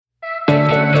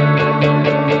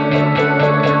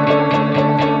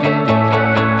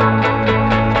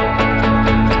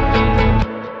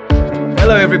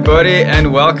everybody,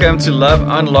 and welcome to Love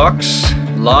Unlocks,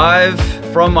 live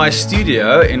from my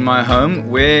studio in my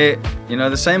home, where,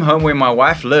 the same home where my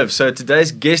wife lives. So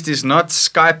today's guest is not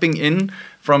Skyping in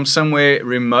from somewhere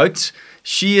remote.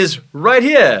 She is right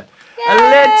here. Yay!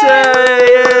 Aletta!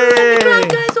 Yay!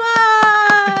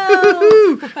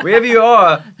 Wow! Wherever you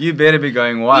are, you better be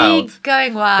going wild. Be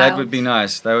going wild. That would be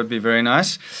nice. That would be very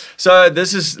nice. So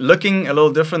this is looking a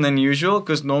little different than usual,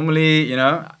 because normally,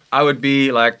 I would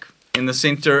be like in the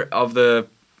center of the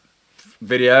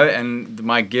video and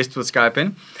my guest would Skype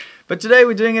in. But today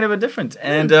we're doing it a bit different.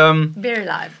 And very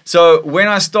live. So when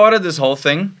I started this whole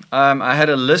thing, I had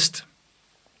a list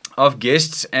of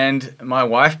guests, and my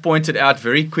wife pointed out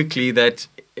very quickly that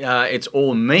it's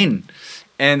all men,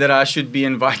 and that I should be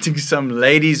inviting some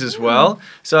ladies as well.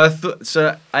 So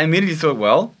I immediately thought,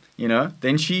 well,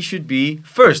 then she should be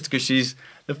first, because she's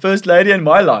the first lady in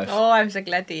my life. Oh, I'm so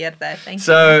glad to hear that. Thank you.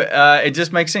 So it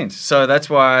just makes sense. So that's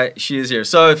why she is here.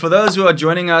 So for those who are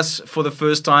joining us for the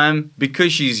first time,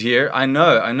 because she's here, I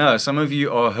know, some of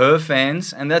you are her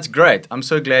fans, and that's great. I'm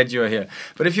so glad you're here.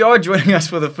 But if you are joining us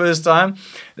for the first time,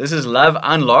 this is Love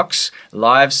Unlocks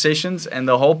live sessions, and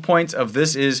the whole point of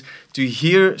this is to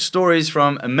hear stories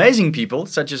from amazing people,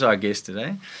 such as our guest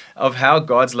today, of how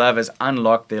God's love has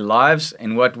unlocked their lives,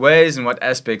 in what ways, in what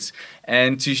aspects,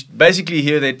 and to basically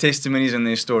hear their testimonies and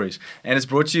their stories. And it's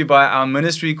brought to you by our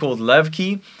ministry called Love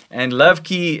Key. And Love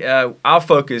Key, our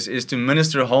focus is to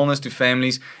minister wholeness to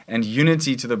families and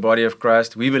unity to the body of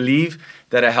Christ. We believe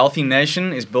that a healthy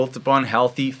nation is built upon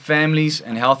healthy families,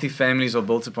 and healthy families are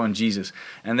built upon Jesus.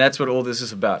 And that's what all this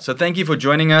is about. So thank you for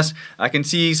joining us. I can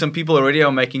see some people already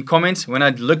are making comments. When I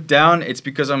look down, it's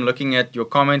because I'm looking at your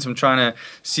comments. I'm trying to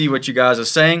see what you guys are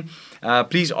saying.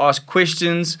 Please ask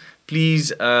questions.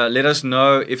 Please let us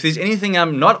know if there's anything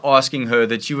I'm not asking her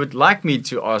that you would like me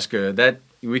to ask her, that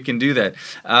we can do that.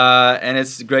 And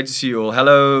it's great to see you all.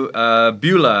 Hello,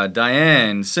 Beulah,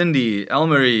 Diane, Cindy,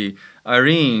 Elmarie,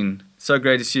 Irene. So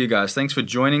great to see you guys. Thanks for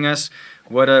joining us.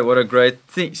 What a great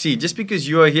thing. See, just because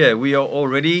you are here, we are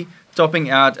already topping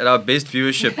out at our best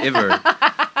viewership ever.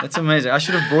 That's amazing. I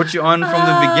should have brought you on from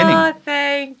the beginning. Oh,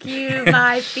 thank you,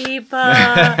 my people.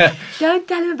 Don't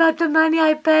tell them about the money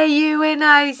I pay you when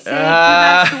I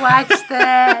said you must watch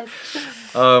this.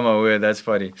 Oh, my word. That's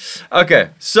funny.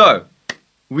 Okay, so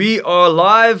we are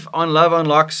live on Love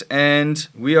Unlocks, and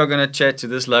we are going to chat to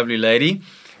this lovely lady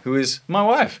who is my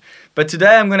wife. But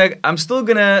today I'm still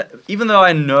gonna, even though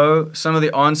I know some of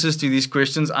the answers to these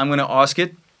questions, I'm gonna ask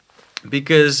it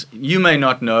because you may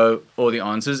not know all the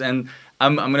answers, and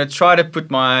I'm gonna try to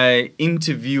put my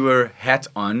interviewer hat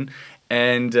on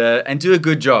and do a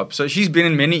good job. So she's been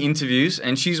in many interviews,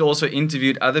 and she's also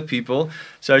interviewed other people.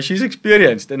 So she's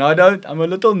experienced, and I'm a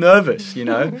little nervous,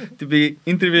 to be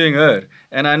interviewing her.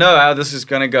 And I know how this is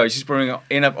going to go. She's probably going to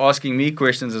end up asking me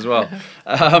questions as well.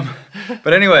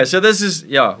 But anyway, so this is,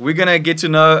 we're going to get to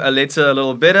know Aletta a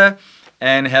little better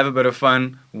and have a bit of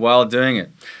fun while doing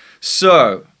it.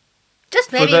 So,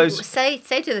 just maybe say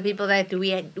to the people that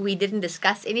we didn't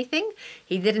discuss anything.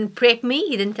 He didn't prep me.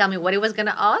 He didn't tell me what he was going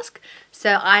to ask.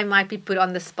 So I might be put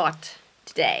on the spot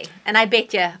today. And I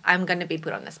bet you I'm going to be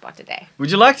put on the spot today.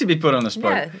 Would you like to be put on the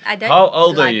spot? No, I don't. How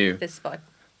old are you? The spot.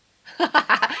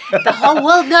 The whole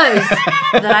world knows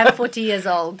that I'm 40 years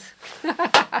old.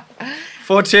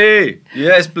 40.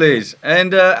 Yes, please.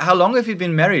 And how long have you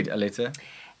been married, Aletta?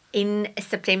 In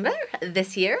September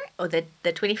this year, or the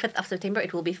 25th of September,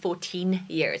 it will be 14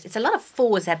 years. It's a lot of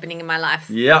fours happening in my life.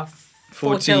 Yeah.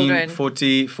 4 children.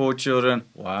 4 children.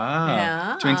 Wow.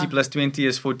 Yeah. 20 plus 20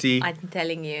 is 40. I'm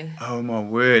telling you. Oh, my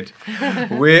word.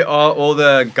 Where are all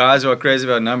the guys who are crazy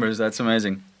about numbers? That's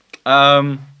amazing.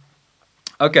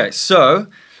 Okay, so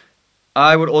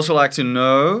I would also like to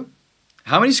know,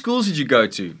 how many schools did you go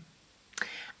to?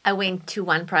 I went to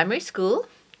one primary school.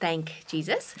 Thank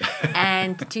Jesus.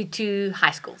 And to 2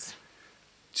 high schools.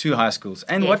 2 high schools.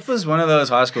 And yes. What was one of those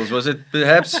high schools? Was it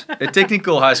perhaps a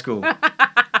technical high school?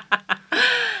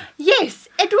 Yes,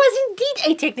 it was indeed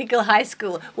a technical high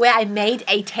school where I made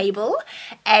a table,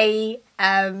 what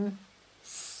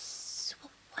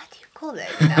do you call it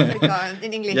in Afrikaans,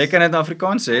 in English? Jy kan dit in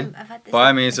Afrikaans sê.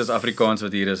 Baie mense is Afrikaans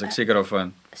wat hier is, ek seker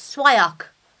daarvan. Swaaihak.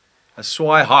 A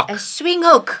swaaihak. A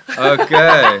swinghoek.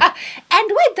 Okay.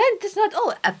 And wait, that's not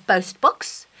all. A post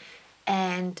box.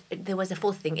 And there was a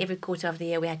 4th thing. Every quarter of the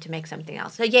year we had to make something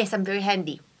else. So yes, I'm very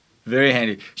handy. Very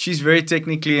handy. She's very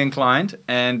technically inclined,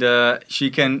 and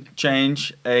she can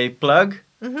change a plug.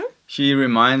 Mm-hmm. She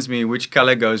reminds me which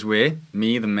color goes where.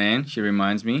 Me, the man, she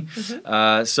reminds me.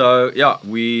 Mm-hmm. So yeah,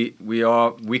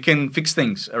 we can fix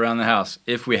things around the house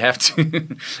if we have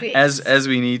to, yes. as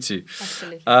we need to.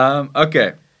 Absolutely.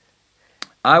 Okay.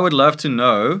 I would love to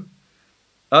know.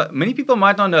 Many people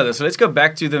might not know this, so let's go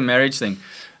back to the marriage thing.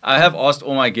 I have asked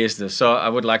all my guests this, so I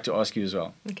would like to ask you as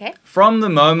well. Okay. From the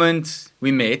moment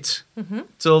we met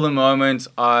till the moment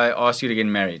I asked you to get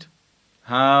married,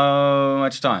 how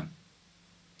much time?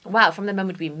 Wow, from the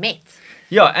moment we met.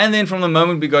 Yeah, and then from the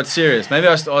moment we got serious. Maybe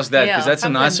I should ask that because that's a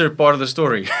nicer part of the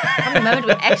story. From the moment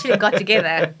we actually got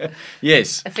together.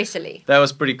 Yes. Officially. That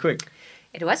was pretty quick.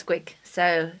 It was quick.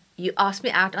 So you asked me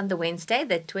out on the Wednesday,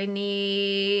 the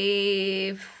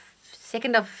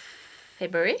 22nd of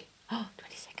February. Oh,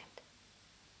 22nd.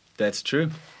 That's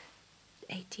true.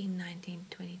 18, 19,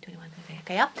 20, 21.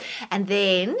 Okay, yeah. And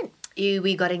then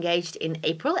we got engaged in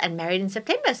April and married in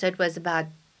September. So it was about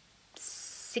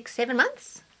 6-7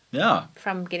 months. Yeah.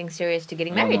 From getting serious to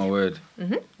getting married. Oh, my word.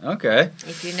 Mm-hmm. Okay.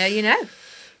 If you know, you know.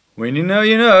 When you know,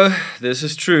 you know. This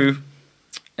is true.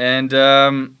 And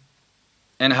how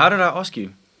did I ask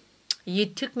you? You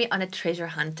took me on a treasure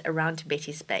hunt around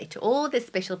Betty's Bay to all the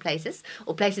special places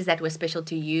or places that were special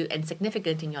to you and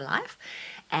significant in your life.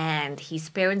 And his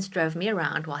parents drove me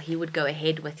around while he would go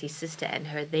ahead with his sister and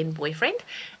her then boyfriend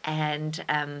and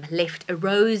left a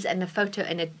rose and a photo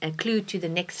and a clue to the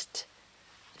next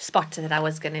spot that I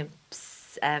was going to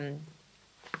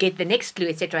get the next clue,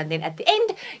 etc. And then at the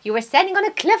end, you were standing on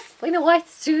a cliff in a white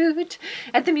suit,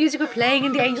 and the music were playing,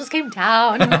 and the angels came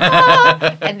down.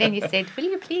 And then you said, "Will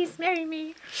you please marry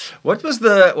me?" What was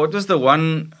the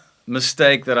one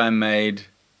mistake that I made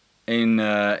in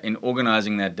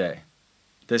organizing that day?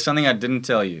 There's something I didn't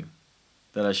tell you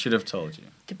that I should have told you.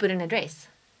 To put in a dress.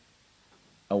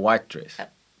 A white dress.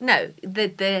 No,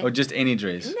 or just any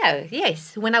dress. No,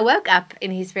 yes. When I woke up in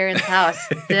his parents' house,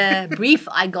 the brief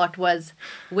I got was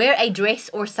wear a dress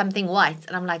or something white.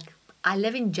 And I'm like, I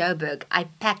live in Joburg. I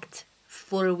packed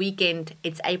for a weekend.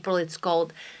 It's April. It's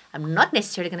cold. I'm not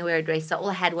necessarily going to wear a dress. So all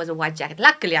I had was a white jacket.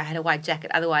 Luckily, I had a white jacket.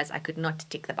 Otherwise, I could not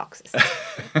tick the boxes.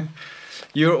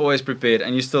 You were always prepared,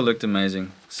 and you still looked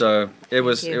amazing. So it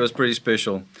was pretty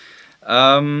special.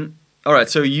 All right,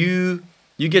 so you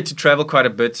get to travel quite a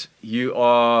bit. You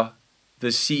are the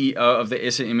CEO of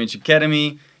the SA Image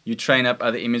Academy. You train up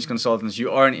other image consultants.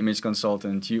 You are an image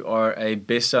consultant. You are a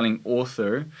best-selling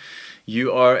author.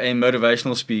 You are a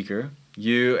motivational speaker.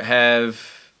 You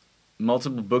have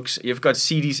multiple books. You've got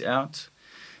CDs out.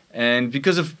 And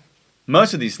because of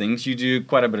most of these things, you do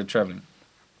quite a bit of traveling.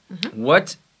 Mm-hmm.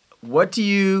 What do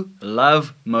you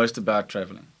love most about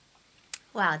traveling?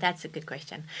 Wow, that's a good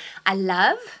question. I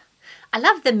love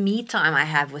the me time I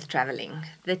have with traveling.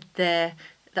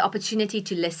 The opportunity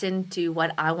to listen to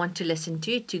what I want to listen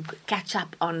to catch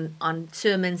up on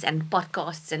sermons and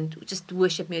podcasts and just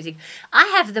worship music. I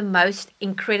have the most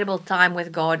incredible time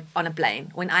with God on a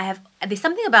plane. There's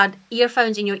something about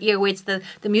earphones in your ear where it's the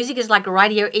music is like right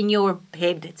here in your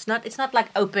head. It's not like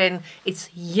open. It's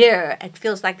here. It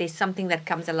feels like there's something that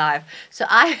comes alive. So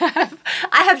I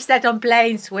have sat on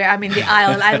planes where I'm in the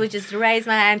aisle and I would just raise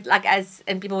my hand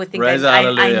and people would think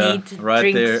I need right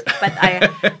drinks, there. But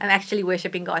I'm actually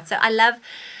worshiping God. So I love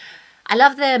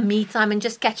the me time and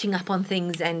just catching up on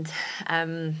things and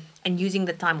using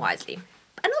the time wisely.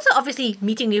 And also obviously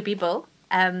meeting new people.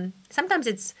 Sometimes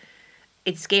it's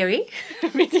scary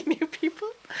meeting new people.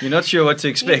 You're not sure what to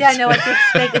expect. You don't know what to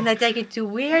expect, and they take you to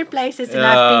weird places. And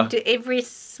I've been to every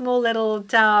small little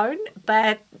town,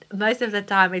 but most of the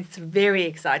time it's very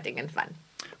exciting and fun.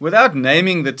 Without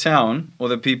naming the town or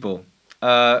the people,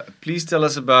 please tell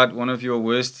us about one of your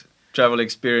worst travel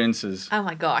experiences. Oh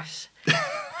my gosh.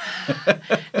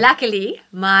 Luckily,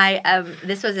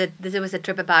 this was a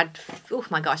trip about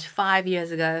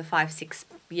 5-6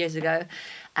 years ago.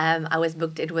 I was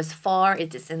booked. It was far.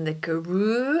 It is in the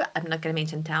Karoo. I'm not going to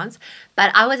mention towns,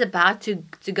 but I was about to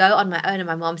go on my own, and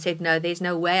my mom said, "No, there's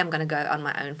no way I'm going to go on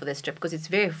my own for this trip because it's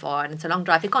very far and it's a long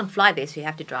drive. You can't fly there, so you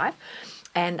have to drive."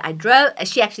 And I drove.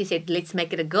 She actually said, "Let's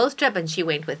make it a girls' trip," and she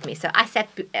went with me. So I sat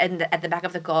at the back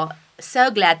of the car,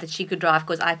 so glad that she could drive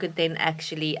because I could then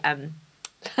actually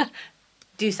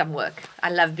do some work. I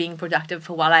love being productive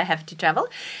for while I have to travel,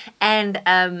 and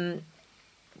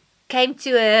came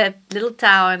to a little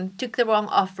town, took the wrong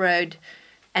off-road,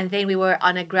 and then we were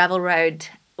on a gravel road.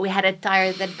 We had a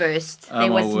tire that burst. There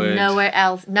was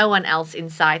no one else in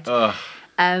sight.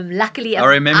 Luckily, I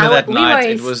remember that night.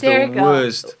 It was the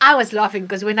worst. I was laughing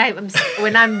because when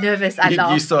I'm nervous, I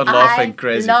laugh. You start laughing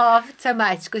crazy. I laughed so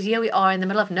much because here we are in the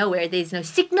middle of nowhere. There's no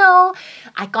signal.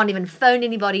 I can't even phone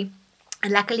anybody.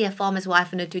 And luckily, a farmer's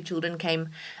wife and her 2 children came.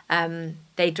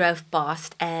 They drove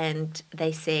past and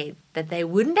they said that they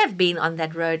wouldn't have been on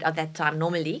that road at that time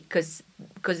normally because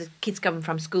because the kids come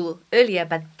from school earlier,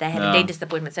 but they had a Yeah. dentist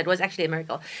appointment, so it was actually a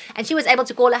miracle. And she was able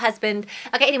to call her husband.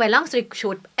 Okay, anyway, long story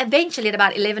short, eventually at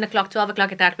about 11 o'clock, 12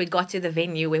 o'clock at night, we got to the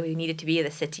venue where we needed to be,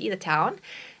 the city, the town.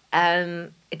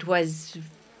 It was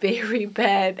very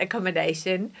bad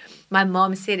accommodation. My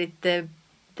mom said the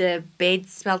bed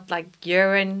smelled like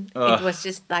urine. Ugh. It was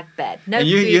just like bad. No And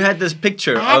food. you had this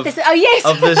picture I had of this, oh yes.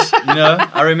 of this,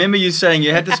 I remember you saying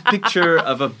you had this picture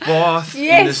of a bath in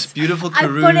Yes. this beautiful I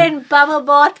Karoo. put in bubble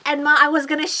bath and I was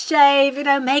gonna shave,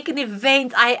 make an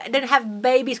event. I didn't have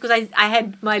babies because I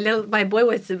had my boy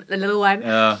was a little one,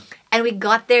 Yeah. and we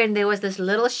got there and there was this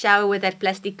little shower with that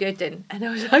plastic curtain, and I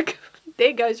was like,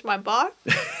 there goes my bath.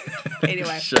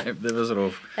 Anyway, Shame, that was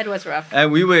rough. that was rough.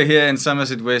 And we were here in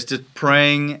Somerset West just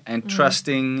praying and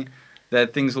trusting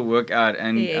that things will work out.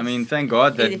 And I Yes. mean, thank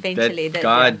God that Eventually, that that-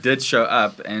 guy yeah. did show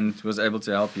up and was able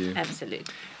to help you. Absolutely.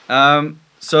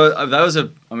 So that was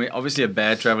obviously a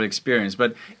bad travel experience.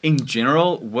 But in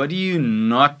general, what do you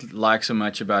not like so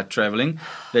much about traveling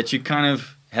that you kind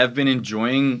of have been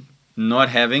enjoying not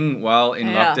having while in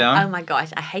Oh lockdown? my gosh,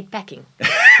 I hate packing.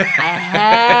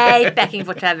 I hate packing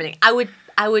for traveling. I would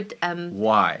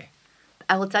Why?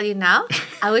 I will tell you now.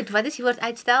 I would, what is your word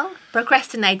uitstel?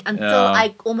 Procrastinate until Yeah,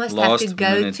 I almost have to last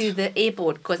go minute. to the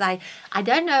airport because I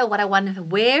don't know what I want to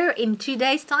wear in 2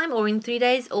 days' time or in 3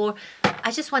 days, or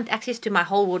I just want access to my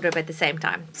whole wardrobe at the same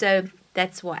time. So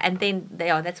that's why. And then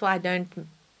that's why I don't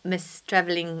miss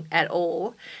traveling at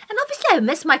all. And obviously I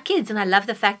miss my kids, and I love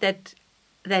the fact that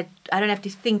I don't have to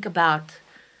think about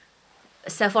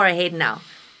so far ahead now.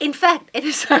 In fact, it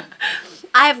is.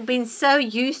 I've been so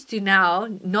used to now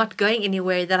not going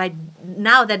anywhere that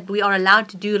now that we are allowed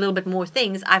to do a little bit more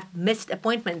things, I've missed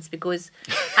appointments because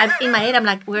in my head I'm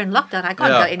like, we're in lockdown, I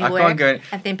can't Yeah, go I anywhere. can't go.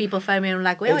 And then people phone me and I'm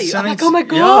like, where are It's you? I'm something like, oh my to-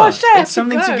 gosh, I have it's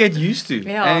something to to go. get used to.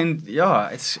 Yeah. And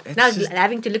it's Now just,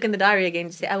 having to look in the diary again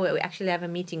to say, oh, we actually have a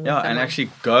meeting. With and someone. actually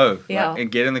go Yeah. and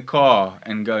get in the car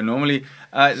and go. Normally,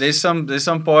 there's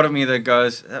some part of me that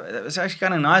goes, it's actually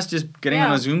kind of nice just getting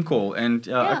on Yeah. a Zoom call and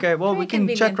Yeah, okay, well, very we can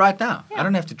convenient. chat right now. I Yeah.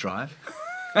 don't have to drive.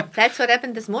 That's what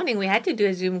happened this morning. We had to do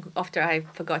a Zoom after I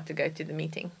forgot to go to the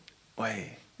meeting.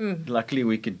 Way. Mm. Luckily,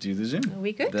 we could do the Zoom.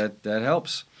 We could. That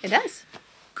helps. It does.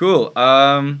 Cool.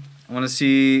 I want to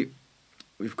see.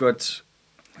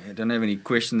 I don't have any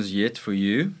questions yet for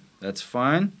you. That's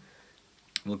fine.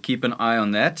 We'll keep an eye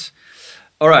on that.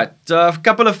 All right. A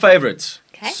couple of favorites.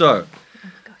 Okay. So, Oh my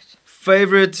gosh.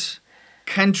 favorite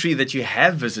country that you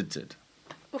have visited?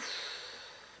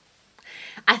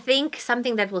 I think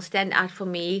something that will stand out for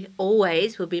me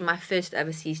always will be my first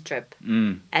overseas trip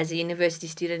as a university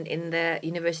student in the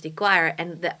university choir.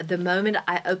 And the moment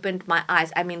I opened my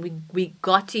eyes, I mean, we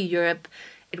got to Europe.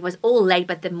 It was all late,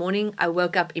 but the morning I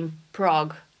woke up in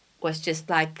Prague was just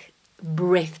like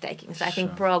breathtaking. So I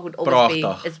think Prague would always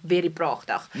Prachtig. it's very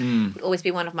prachtig. Would always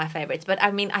be one of my favorites. But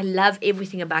I mean, I love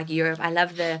everything about Europe. I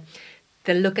love the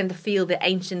look and the feel, the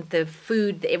ancient, the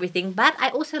food, the everything. But I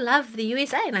also love the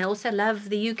USA and I also love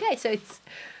the UK. So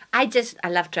I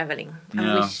love traveling.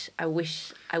 Yeah. I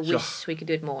wish we could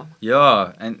do it more.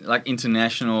 Yeah, and like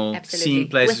international, Absolutely. seeing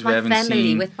places with we my haven't family,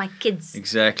 seen. with my kids.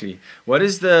 Exactly. What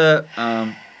is the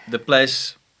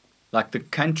place, like the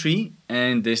country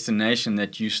and destination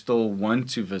that you still want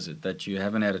to visit that you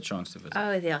haven't had a chance to visit?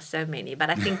 Oh, there are so many. But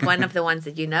I think one of the ones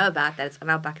that you know about that's on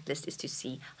our bucket list is to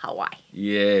see Hawaii.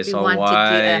 Yes, we want to do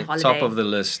Hawaii, a holiday. top of the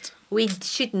list. We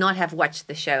should not have watched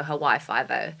the show Hawaii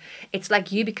Five-0. It's like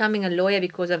you becoming a lawyer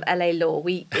because of LA law.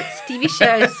 It's TV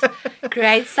shows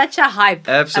create such a hype.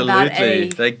 Absolutely,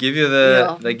 About they give you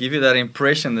they give you that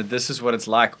impression that this is what it's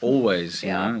like always.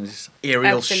 Yeah. You know, It's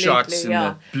aerial Absolutely, shots in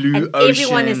yeah. the blue and ocean,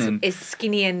 everyone and is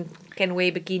skinny and can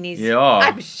wear bikinis. yeah,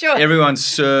 I'm sure. everyone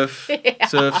surfs.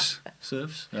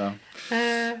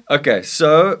 Yeah. Okay,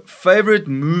 so favorite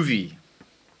movie.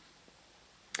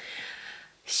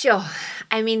 Sure.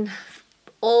 I mean,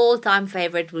 all-time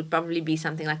favorite would probably be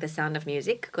something like The Sound of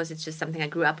Music because it's just something I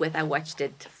grew up with. I watched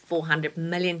it 400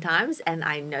 million times and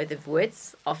I know the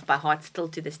words off by heart still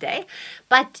to this day.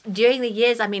 But during the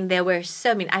years, I mean, there were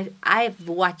so many. I've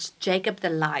watched Jacob the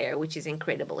Liar, which is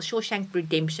incredible. Shawshank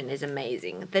Redemption is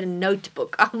amazing. The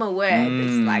Notebook, oh my word,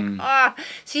 it's like,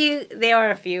 see, there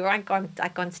are a few. I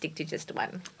can't stick to just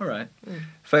one. All right.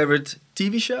 Favorite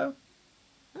TV show?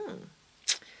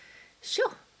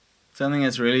 Sure. Something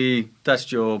that's really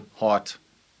touched your heart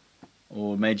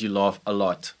or made you laugh a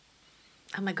lot.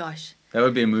 Oh my gosh. That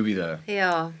would be a movie though,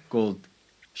 Yeah. called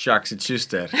Sharks and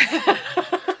Schuster.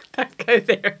 Don't go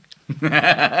there.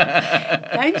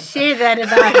 Don't share that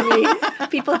about me.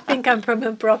 People think I'm prim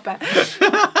and proper.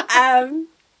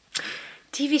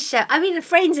 TV show. I mean,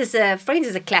 Friends is a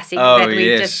classic Oh, that we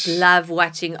yes. just love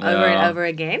watching over and Yeah. over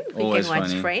again. We Always can watch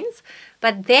funny. Friends,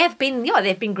 but there've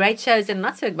been great shows and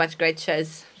not so much great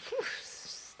shows.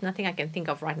 Nothing I can think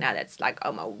of right now that's like,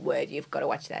 oh my word, you've got to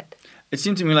watch that. It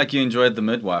seemed to me like you enjoyed The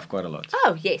Midwife quite a lot.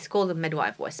 Oh yes, Call the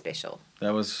Midwife was special.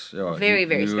 That was Very,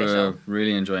 very you special. were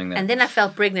really enjoying that. And then I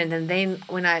felt pregnant, and then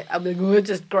when I'm like, we're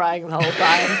just crying the whole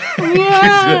time.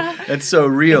 Yeah. It's so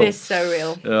real. It is so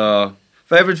real.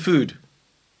 Favorite food?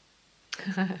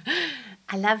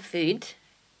 I love food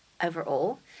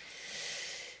overall.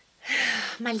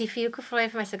 My liefie, hoekom vra jy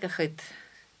vir my sulke goed?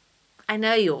 I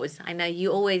know yours. I know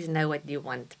you always know what you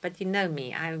want, but you know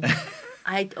me. I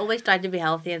always try to be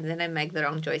healthy and then I make the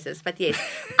wrong choices. But yes,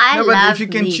 I No, love but if you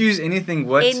can meat. choose anything,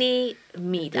 what? Any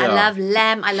meat. I Ja. love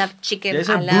lamb, I love chicken, Jy's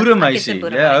I 'n love boeremeisie. ek is 'n Ja, hou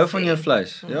boeremeisie. van jou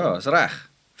vleis. Ja, is reg.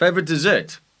 Favorite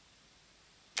dessert?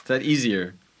 Is that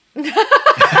easier?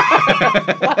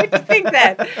 Why would you think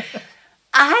that?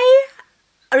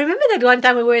 I remember that one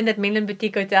time we were in that Menlyn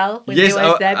Boutique Hotel when Yes, there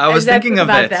was that. I was thinking of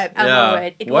about that. Oh Yeah. my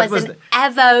word. It What was was an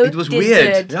Avo It was dessert.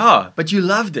 weird. Yeah, but you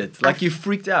loved it. Like you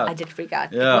freaked out. I did freak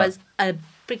out. Yeah. It was a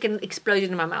freaking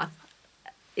explosion in my mouth.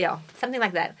 Yeah, something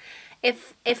like that.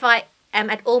 If I am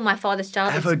at all my father's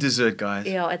child, Avo dessert, guys.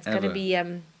 it's going to Avo. be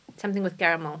something with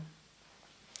caramel.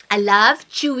 I love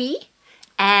chewy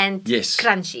and Yes.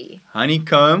 crunchy.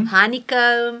 Honeycomb.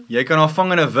 Honeycomb. Jy kan haar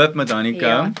vang in 'n wip met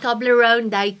honeycomb. Toblerone,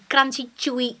 die crunchy,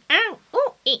 chewy.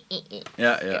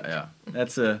 Yeah.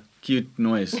 That's a cute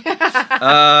noise.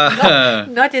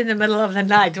 Not in the middle of the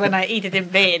night when I eat it in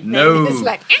bed. No. It's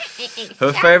like...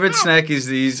 Her favorite snack is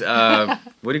these,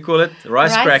 what do you call it?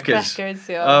 Rice crackers.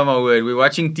 yeah. Oh my word, we're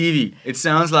watching TV. It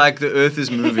sounds like the earth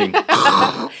is moving.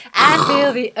 I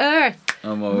feel the earth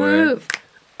Oh my word. move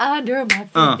under my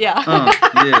feet. Yeah.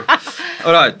 Yeah.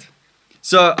 All right.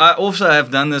 So I also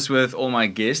have done this with all my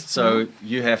guests, so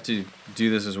you have to do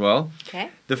this as well. Okay.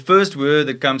 The first word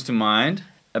that comes to mind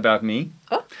about me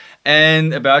Oh.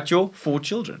 and about your 4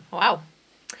 children. Wow.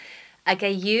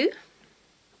 Okay, you.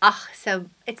 So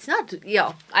it's not,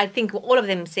 I think all of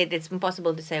them said it's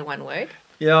impossible to say one word.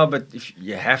 Yeah, but if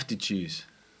you have to choose.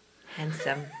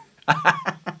 Handsome.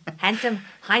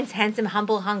 Heinz, handsome,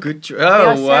 humble, hunk. Good There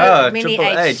are Oh, so wow. many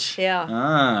Triple H. H, yeah.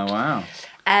 Ah, wow.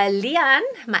 Leon,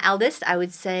 my eldest, I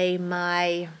would say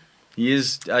my, He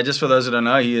is, just for those that don't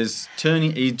know,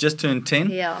 he just turned 10.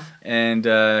 yeah. And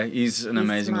he's an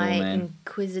amazing my little man.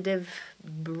 inquisitive,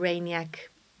 brainiac,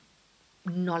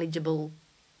 knowledgeable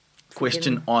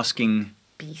Question asking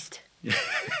beast.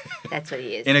 That's what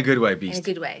he is. in a good way, beast. In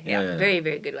a good way. Yeah, Yeah, yeah. very,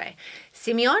 very good way.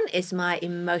 Simeon is my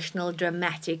emotional,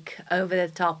 dramatic, over the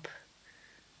top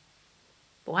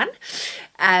one.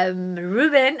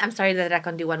 Ruben, I'm sorry that I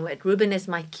can't do one word. Ruben is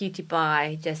my cutie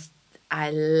pie. Just, I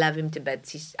love him to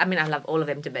bits. I love all of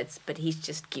them to bits, but he's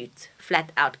just cute.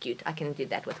 Flat out cute. I can do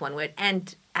that with one word.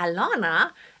 And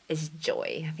Alana is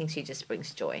joy. I think she just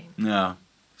brings joy. Yeah,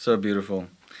 so beautiful.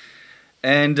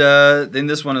 And then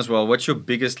this one as well. What's your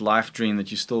biggest life dream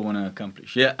that you still want to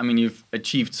accomplish? Yeah, you've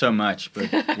achieved so much,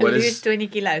 but what Lose is 20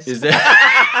 kilos. is there?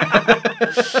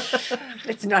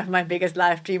 It's not my biggest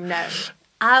life dream, no.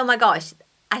 Oh my gosh.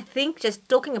 I think just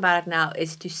talking about it now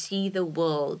is to see the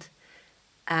world,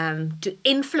 to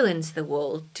influence the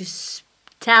world, to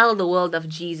tell the world of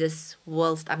Jesus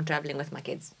whilst I'm traveling with my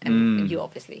kids. And you,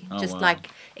 obviously. Oh, just wow.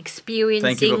 like experiencing.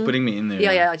 Thank you for putting me in there.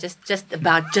 Yeah, just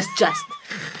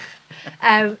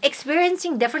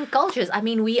experiencing different cultures. I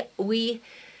think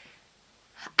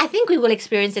we will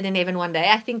experience it in heaven one day.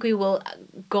 I think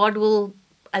God will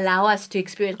allow us to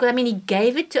experience, because He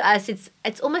gave it to us.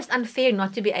 It's almost unfair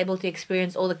not to be able to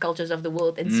experience all the cultures of the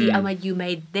world and see, oh my, you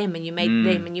made them and you made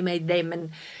them and you made them, and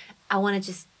I want to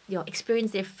just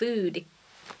experience their food. It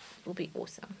will be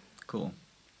awesome. Cool.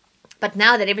 But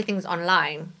now that everything's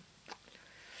online,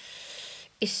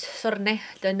 I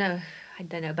don't know,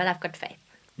 but I've got faith.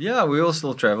 Yeah, we will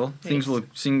still travel. Things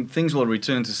will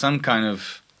return to some kind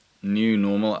of new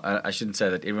normal. I shouldn't say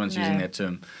that. Everyone's using that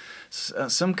term.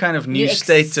 Some kind of new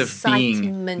state of being,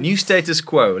 excitement. new status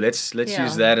quo. Let's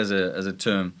use that as a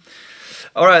term.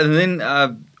 All right, and then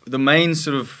the main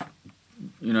sort of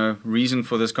reason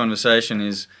for this conversation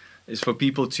is for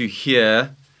people to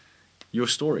hear your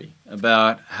story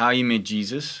about how you met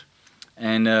Jesus.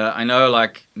 And I know,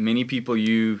 like many people,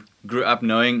 you grew up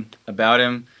knowing about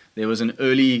him. There was an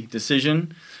early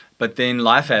decision, but then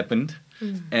life happened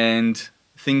and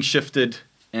things shifted.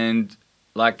 And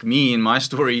like me in my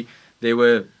story, there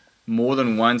were more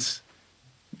than once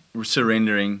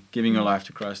surrendering, giving your life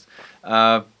to Christ.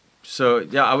 So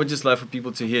yeah, I would just love for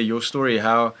people to hear your story.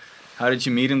 How did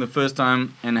you meet him the first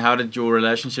time, and how did your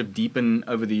relationship deepen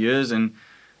over the years? And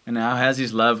And how has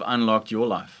His love unlocked your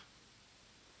life?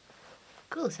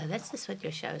 Cool. So that's just what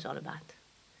your show is all about.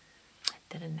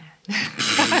 Didn't know.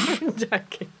 I'm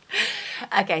joking.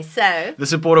 Okay, so... The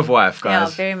supportive wife,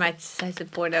 guys. Yeah, very much so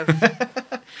supportive.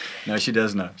 No, she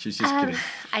does know. She's just kidding.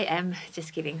 I am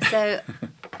just kidding. So,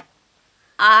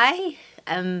 I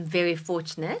am very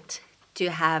fortunate to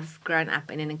have grown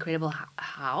up in an incredible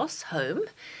home,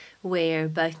 where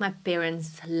both my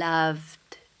parents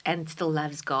loved and still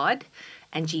loves God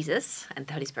and Jesus and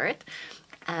the Holy Spirit.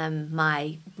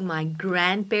 My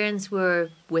grandparents were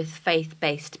with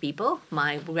faith-based people.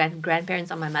 My grandparents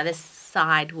on my mother's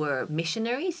side were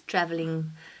missionaries,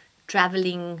 traveling,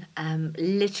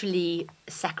 literally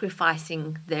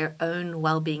sacrificing their own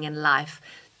well-being and life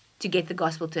to get the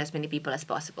gospel to as many people as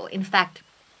possible. In fact,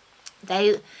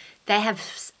 they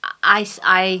have.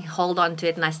 I hold on to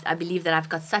it, and I believe that I've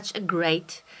got such a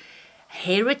great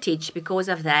heritage because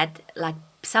of that. Like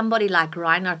somebody like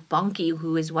Reinhard Bonnke,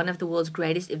 who is one of the world's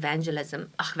greatest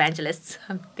evangelists,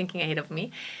 I'm thinking ahead of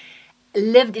me,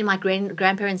 lived in my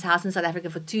grandparents' house in South Africa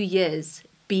for 2 years,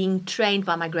 being trained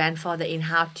by my grandfather in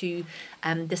how to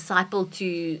disciple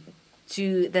to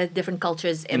the different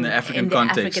cultures in the African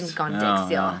context.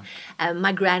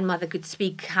 My grandmother could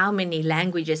speak how many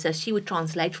languages, so she would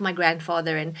translate for my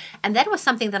grandfather, and that was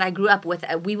something that I grew up with.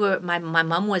 My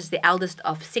mum was the eldest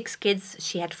of 6 kids.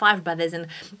 She had 5 brothers, and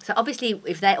so obviously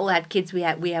if they all had kids, we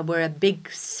were a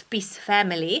big Spies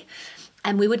family,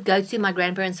 and we would go to my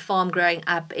grandparents' farm growing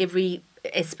up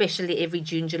especially every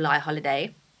June, July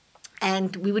holiday,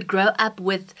 and we would grow up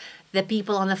with the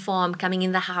people on the farm coming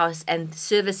in the house and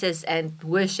services and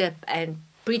worship and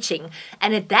preaching.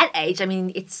 And at that age, I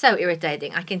mean, it's so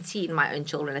irritating. I can see in my own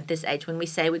children at this age, when we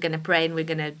say we're going to pray and we're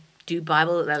going to do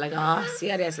Bible, they're like, oh,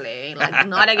 seriously? Like,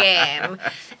 not again.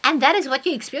 And that is what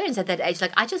you experience at that age.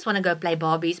 Like, I just want to go play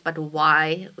Barbies, but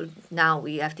why? Now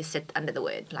we have to sit under the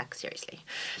word. Like, seriously.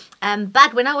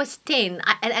 But when I was 10,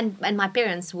 and my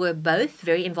parents were both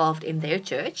very involved in their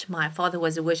church. My father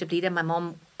was a worship leader. My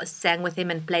mom sang with him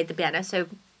and played the piano. So,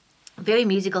 very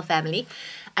musical family.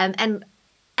 And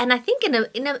I think in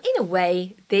a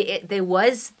way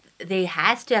there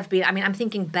has to have been, I mean, I'm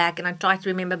thinking back and I try to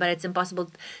remember, but it's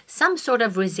impossible, some sort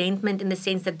of resentment in the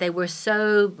sense that they were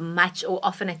so much or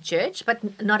often at church, but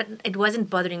it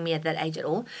wasn't bothering me at that age at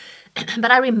all.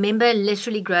 But I remember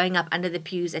literally growing up under the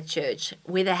pews at church,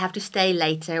 where they have to stay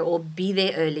later or be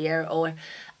there earlier, or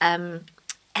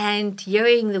and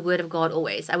hearing the word of God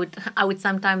always. I would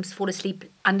sometimes fall asleep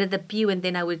under the pew, and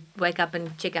then I would wake up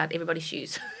and check out everybody's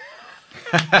shoes.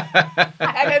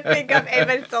 I don't think I've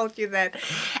ever told you that.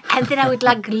 And then I would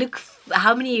look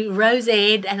how many rows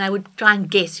ahead, and I would try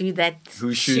and guess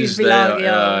whose shoes belong.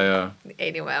 Yeah.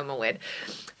 Anyway, I'm aware.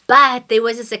 But there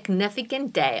was a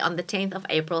significant day on the 10th of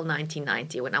April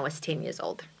 1990 when I was 10 years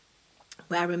old,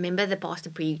 where I remember the pastor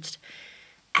preached,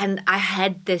 and I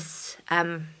had this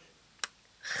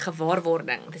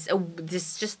gewaarwording,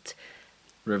 this just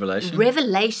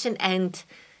revelation, and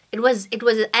it was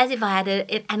as if I had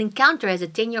an encounter as a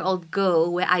 10-year-old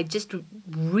girl, where I just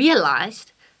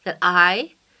realized that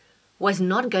I was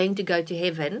not going to go to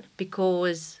heaven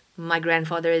because my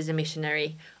grandfather is a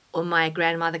missionary, or my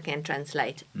grandmother can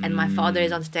translate, and my father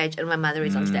is on stage, and my mother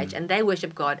is on stage, and they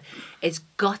worship God. It's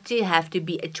got to have to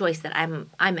be a choice that I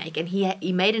make. And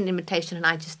he made an invitation, and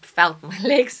I just felt my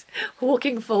legs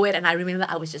walking forward, and I remember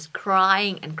I was just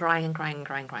crying and crying and crying and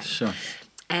crying and crying. Sure.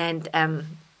 And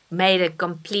made a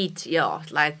complete,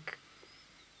 I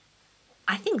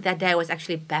think that day I was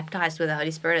actually baptized with the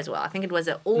Holy Spirit as well. I think it was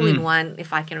an all-in-one,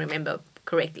 if I can remember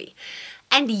correctly.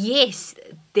 And yes,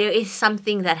 there is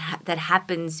something that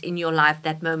happens in your life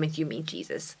that moment you meet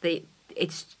Jesus.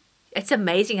 It's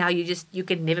amazing how you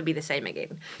can never be the same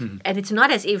again. And it's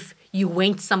not as if you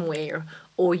went somewhere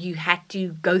or you had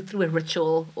to go through a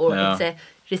ritual, or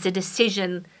it's a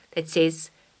decision that says,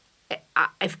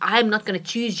 if I'm not going to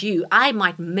choose you, I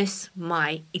might miss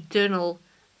my eternal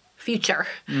future,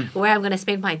 where I'm going to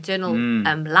spend my eternal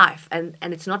life, and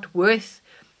it's not worth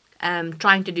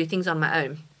trying to do things on my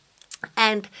own.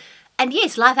 And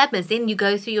yes, life happens. Then you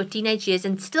go through your teenage years,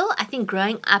 and still, I think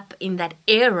growing up in that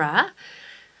era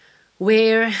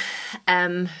where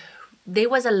there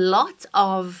was a lot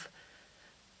of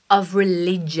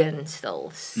religion,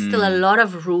 still a lot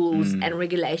of rules and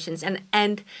regulations,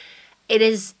 and it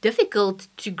is difficult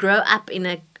to grow up in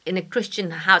a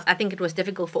Christian house. I think it was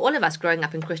difficult for all of us growing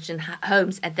up in Christian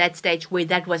homes at that stage, where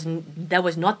that was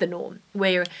not the norm,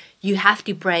 where you have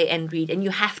to pray and read, and you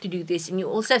have to do this, and you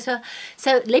also so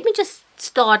let me just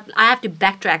start. I have to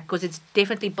backtrack because it's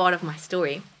definitely part of my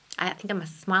story. I think I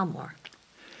must smile more.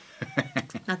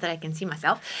 Not that I can see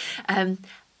myself.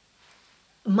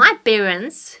 my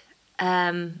parents,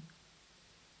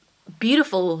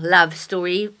 beautiful love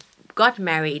story, got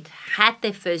married, had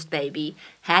their first baby,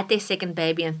 had their second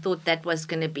baby, and thought that was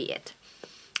going to be it.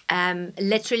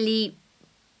 Literally,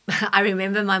 I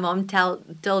remember my mom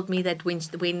told me that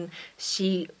when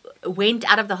she went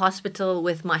out of the hospital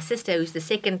with my sister, who's the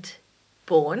second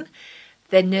born,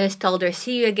 the nurse told her,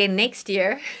 "See you again next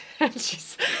year." and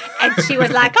she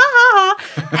was like, "Ah!"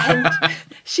 And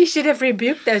she should have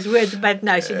rebuked those words, but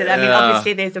no, she didn't. I mean,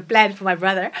 obviously, there's a plan for my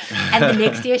brother. And the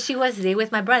next year, she was there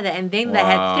with my brother. And then they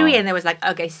had 3, and they was like,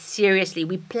 "Okay, seriously,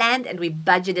 we planned and we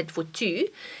budgeted for 2.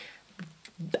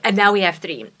 And now we have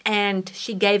 3." And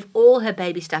she gave all her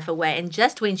baby stuff away. And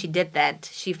just when she did that,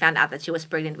 she found out that she was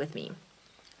pregnant with me.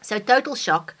 So total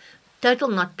shock, total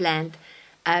not planned.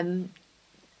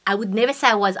 I would never say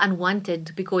I was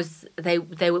unwanted because they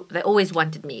always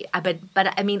wanted me.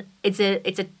 But I mean, it's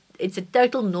a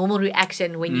total normal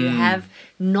reaction when you have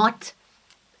not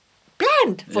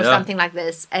planned for something like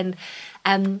this. And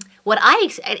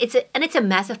it's a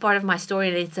massive part of my story,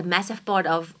 and it's a massive part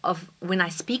of when I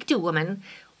speak to women,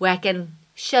 where I can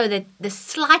show that the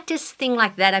slightest thing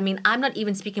like that. I mean, I'm not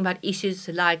even speaking about issues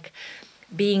like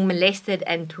being molested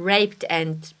and raped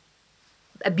and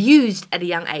abused at a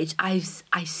young age. I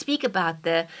speak about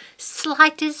the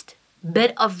slightest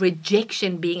bit of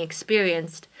rejection being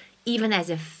experienced, even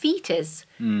as a fetus,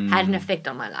 had an effect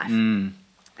on my life.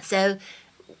 So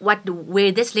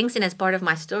where this links in as part of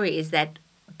my story is that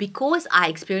because I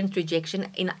experienced rejection,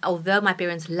 although my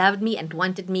parents loved me and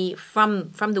wanted me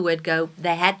from the word go,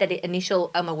 they had that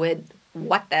initial word,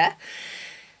 what the?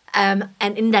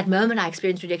 And in that moment I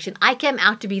experienced rejection. I came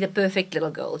out to be the perfect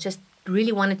little girl, just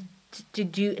really wanted to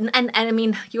do, and I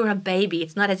mean, you're a baby.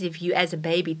 It's not as if you as a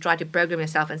baby try to program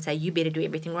yourself and say you better do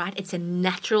everything right. It's a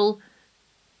natural,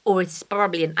 or it's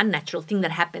probably an unnatural thing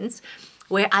that happens,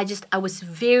 where I was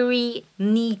very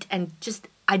neat and just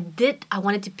I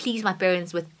wanted to please my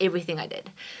parents with everything I did.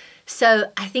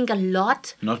 So I think a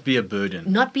lot... Not be a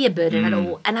burden at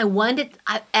all. And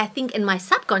I think in my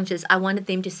subconscious, I wanted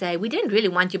them to say, "We didn't really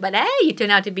want you, but hey, you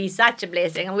turned out to be such a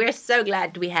blessing. And we're so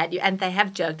glad we had you." And they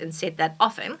have joked and said that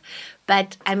often.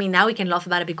 But I mean, now we can laugh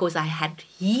about it because I had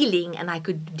healing and I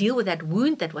could deal with that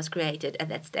wound that was created at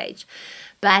that stage.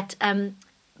 But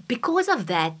because of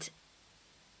that,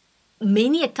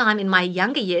 many a time in my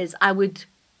younger years, I would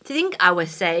think I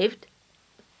was saved,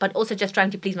 but also just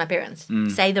trying to please my parents,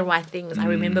 say the right things. I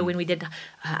remember when we did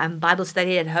Bible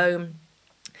study at home,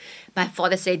 my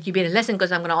father said, "You better listen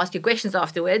because I'm going to ask you questions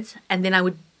afterwards." And then I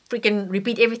would freaking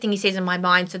repeat everything he says in my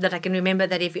mind so that I can remember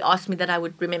that if he asked me that I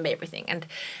would remember everything.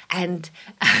 And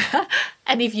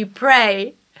if you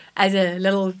pray as a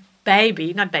little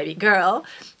baby, not baby girl,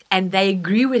 and they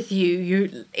agree with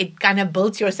you, it kind of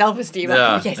builds your self-esteem.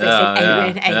 Yes, they said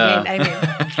amen.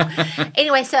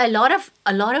 Anyway, so a lot of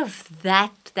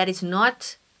that is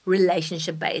not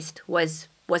relationship-based was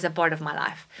a part of my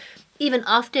life. Even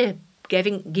after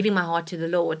giving my heart to the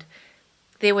Lord,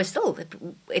 there was still,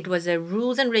 it was a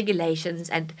rules and regulations,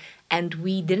 and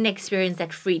we didn't experience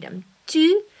that freedom.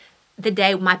 To the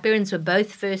day my parents were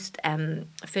both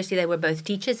firstly they were both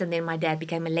teachers, and then my dad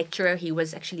became a lecturer.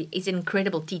 He's an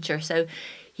incredible teacher, so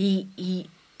he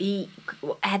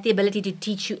had the ability to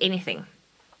teach you anything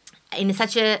in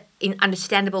such an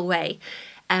understandable way.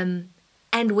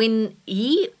 And when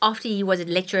after he was a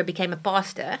lecturer, became a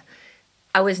pastor,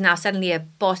 I was now suddenly a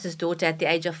pastor's daughter at the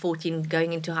age of 14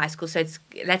 going into high school. So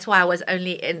that's why I was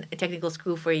only in a technical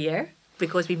school for a year,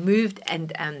 because we moved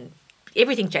and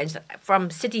everything changed from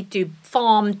city to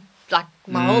farm. Like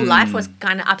my whole life was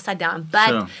kind of upside down.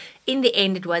 But in the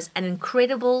end, it was an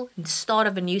incredible start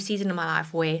of a new season in my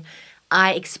life where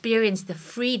I experienced the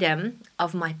freedom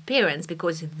of my parents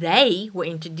because they were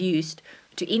introduced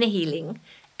to inner healing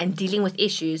and dealing with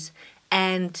issues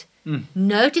and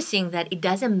noticing that it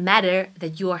doesn't matter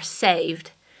that you are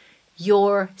saved.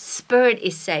 Your spirit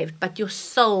is saved, but your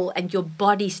soul and your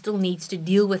body still needs to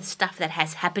deal with stuff that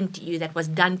has happened to you, that was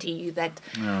done to you, that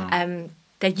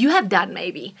you have done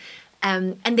maybe.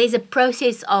 And there's a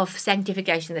process of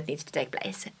sanctification that needs to take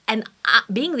place. And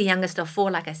being the youngest of 4,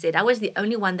 like I said, I was the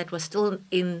only one that was still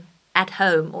at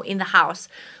home or in the house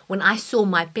when I saw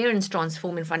my parents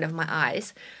transform in front of my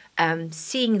eyes.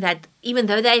 Seeing that even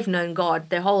though they've known God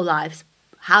their whole lives,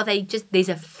 how there's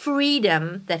a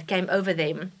freedom that came over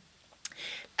them,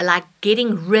 like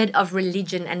getting rid of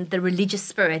religion and the religious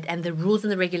spirit and the rules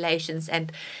and the regulations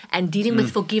and dealing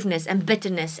with forgiveness and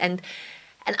bitterness. And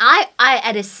I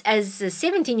as a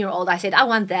 17-year-old, I said, I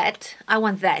want that. I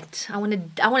want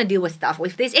to deal with stuff.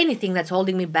 If there's anything that's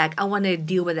holding me back, I want to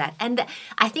deal with that. And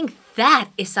I think that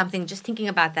is something, just thinking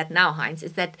about that now, Heinz,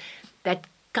 is that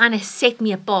kind of set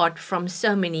me apart from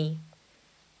so many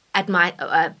at my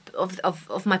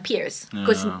of my peers,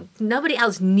 because nobody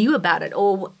else knew about it,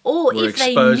 or We're if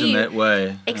they exposed knew in that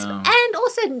way. and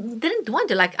also didn't want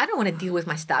to, like, I don't want to deal with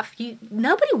my stuff.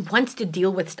 Nobody wants to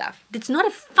deal with stuff. It's not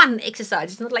a fun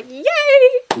exercise. It's not like, yay,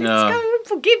 let's go and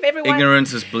forgive everyone.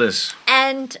 Ignorance is bliss.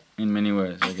 And in many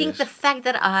ways, I think the fact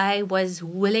that I was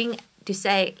willing to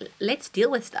say, let's deal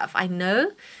with stuff. I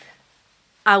know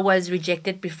I was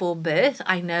rejected before birth.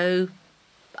 I know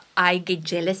I get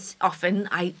jealous often.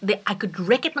 I could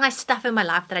recognize stuff in my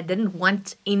life that I didn't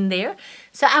want in there.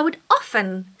 So I would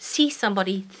often see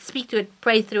somebody, speak to it,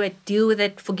 pray through it, deal with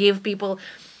it, forgive people.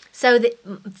 So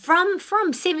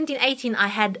from 17, 18, I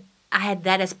had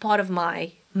that as part of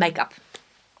my makeup.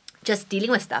 Just dealing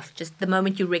with stuff, just the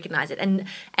moment you recognize it. And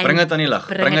bring it aan die lig.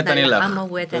 Bring it aan die lig. I'm a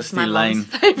word, that's my line. mom's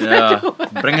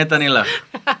favorite. Bring it aan die lig.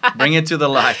 Bring it to the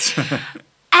light.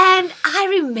 And I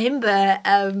remember,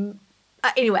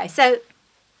 anyway, so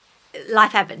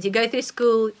life happens. You go through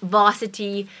school,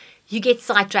 varsity, you get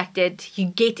sidetracked, you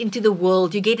get into the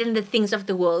world, you get into the things of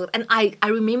the world. And I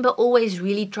remember always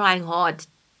really trying hard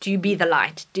to be the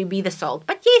light, to be the salt.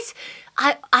 But yes,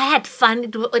 I had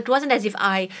fun. It wasn't as if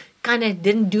I kind of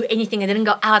didn't do anything. I didn't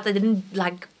go out.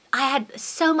 I had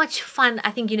so much fun.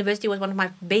 I think university was one of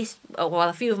my best, well,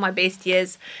 a few of my best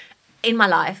years in my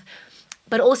life.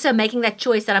 But also making that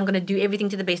choice that I'm going to do everything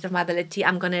to the best of my ability.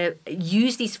 I'm going to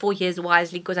use these 4 years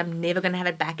wisely because I'm never going to have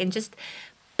it back.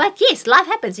 But yes, life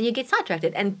happens and you get sidetracked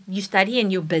and you study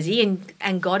and you're busy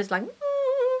and God is like,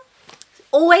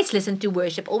 always listen to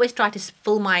worship. Always try to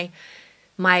fill my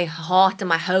heart and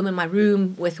my home and my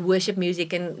room with worship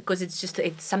music, and because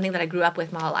it's something that I grew up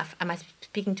with my whole life. Am I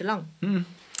speaking too long?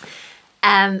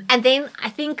 And then I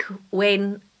think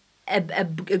when a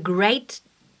great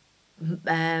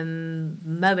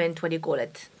moment, what do you call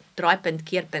it? Draaipunt,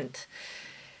 keerpunt,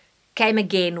 came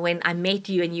again when I met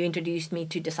you and you introduced me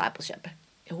to discipleship,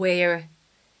 where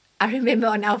I remember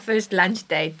on our first lunch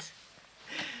date,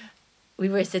 we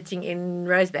were sitting in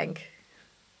Rosebank.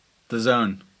 The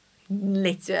Zone.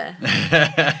 Let's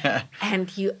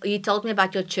and you told me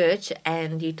about your church,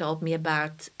 and you told me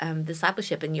about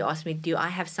discipleship, and you asked me, do I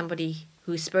have somebody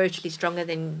who's spiritually stronger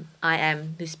than I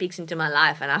am, who speaks into my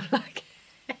life? And I'm like,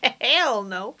 hell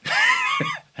no.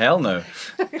 Hell no.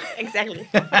 Exactly.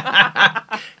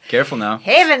 Careful now.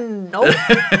 Heaven, no.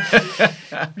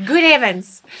 Good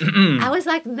heavens. I was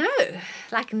like, no.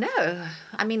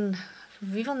 I mean,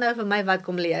 wie wil nou vir my wat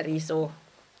kom leer hierso?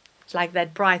 It's like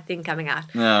that pride thing coming out.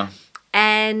 Yeah.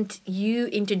 And you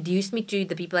introduced me to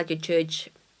the people at your church.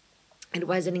 It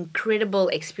was an incredible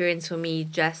experience for me.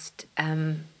 Just,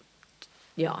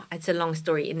 it's a long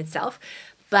story in itself.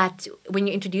 But when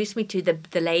you introduced me to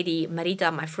the lady,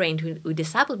 Marita, my friend, who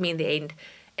discipled me in the end,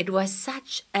 it was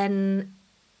such a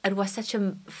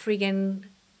friggin'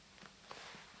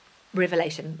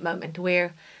 revelation moment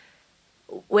where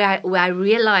I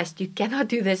realized you cannot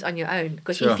do this on your own.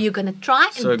 Because if you're going to try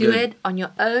and do it on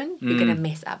your own, you're going to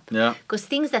mess up. Yeah. Because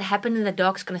things that happen in the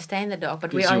dark is going to stay in the dark.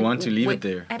 But you want to leave it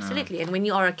there. Absolutely. Yeah. And when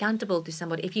you are accountable to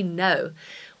somebody, if you know,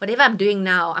 whatever I'm doing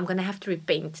now, I'm going to have to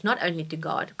repent, not only to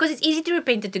God. Because it's easy to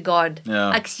repent to God.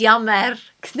 Yeah. Ek's jammer,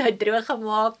 ek's nou droog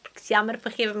gemaak, ek's jammer,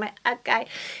 forgive me. Okay.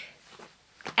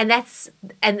 And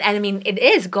I mean, it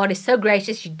is. God is so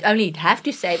gracious. You only have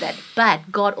to say that.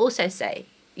 But God also say,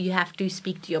 you have to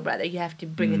speak to your brother. You have to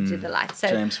bring it to the light. So,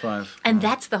 James 5. And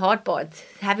that's the hard part.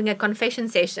 Having a confession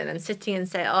session and sitting and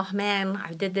say, oh man,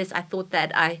 I did this. I thought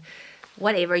that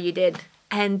whatever you did.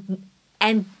 And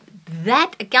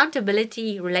that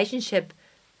accountability relationship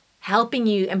helping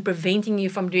you and preventing you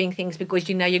from doing things because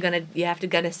you know you have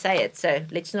to say it. So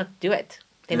let's not do it.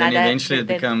 Then eventually it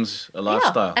becomes a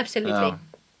lifestyle. Yeah, absolutely.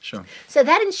 Sure. So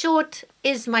that, in short,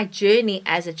 is my journey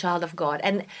as a child of God.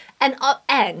 And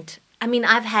I mean,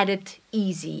 I've had it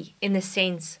easy in the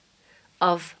sense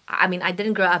of, I mean, I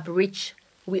didn't grow up rich.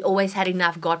 We always had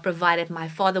enough. God provided. My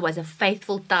father was a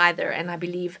faithful tither, and I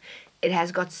believe it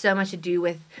has got so much to do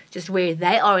with just where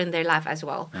they are in their life as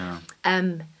well. Yeah.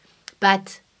 And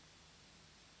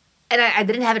I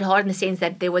didn't have it hard in the sense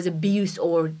that there was abuse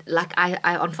or like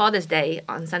I on Father's Day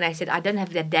on Sunday I said I don't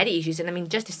have that daddy issues, and I mean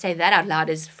just to say that out loud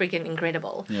is freaking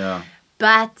incredible. Yeah.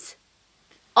 But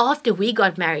after we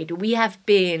got married, we have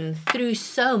been through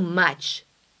so much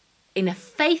in a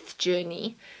faith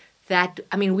journey that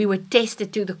I mean we were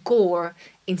tested to the core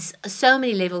in so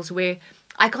many levels where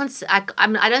I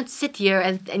don't sit here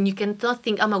and you cannot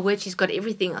think, oh my word, she's got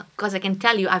everything, because I can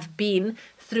tell you I've been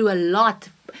through a lot.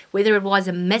 Whether it was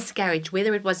a miscarriage,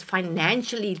 whether it was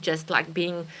financially just like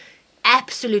being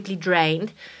absolutely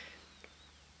drained,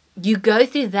 you go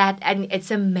through that, and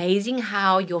it's amazing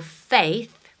how your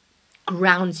faith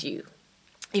grounds you.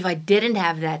 If I didn't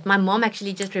have that, my mom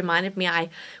actually just reminded me I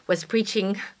was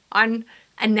preaching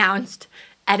unannounced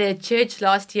at a church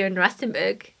last year in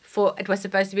Rustenburg. It was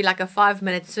supposed to be like a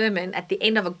 5-minute sermon at the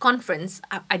end of a conference.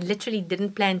 I literally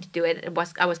didn't plan to do it.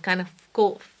 I was kind of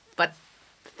cool, but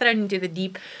thrown into the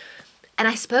deep. And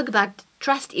I spoke about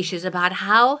trust issues, about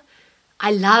how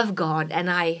I love God, and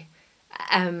I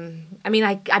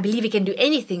believe He can do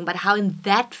anything, but how in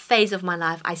that phase of my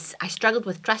life, I struggled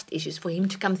with trust issues for Him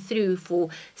to come through for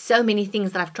so many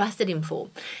things that I've trusted Him for.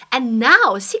 And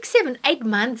now, 6, 7, 8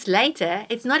 months later,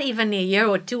 it's not even a year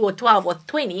or 2 or 12 or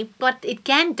 20, but it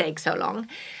can take so long.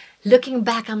 Looking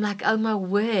back, I'm like, oh my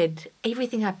word,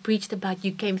 everything I preached about,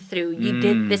 you came through, you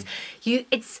did this. He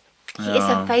is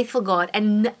a faithful God.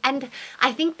 And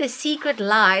I think the secret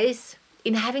lies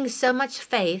in having so much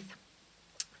faith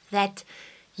that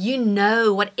you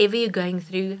know whatever you're going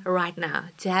through right now,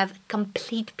 to have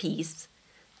complete peace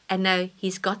and know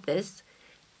He's got this.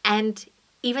 And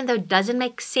even though it doesn't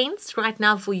make sense right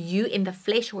now for you in the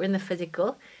flesh or in the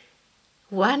physical,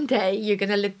 one day you're going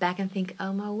to look back and think,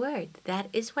 oh my word, that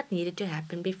is what needed to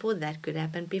happen before that could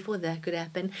happen, before that could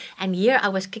happen. And here I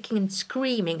was kicking and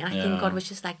screaming, and I think God was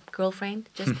just like, girlfriend,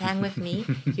 just hang with me.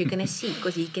 You're going to see,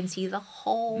 because He can see the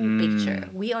whole picture.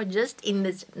 We are just in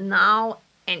this now.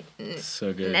 And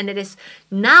so good. And it is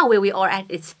now where we are at.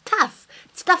 It's tough.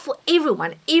 It's tough for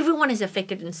everyone. Everyone is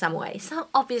affected in some way. Some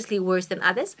obviously worse than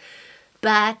others.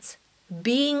 But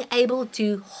being able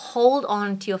to hold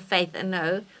on to your faith and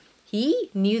know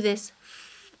He knew this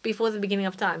before the beginning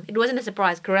of time. It wasn't a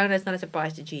surprise. Corona is not a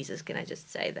surprise to Jesus. Can I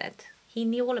just say that? He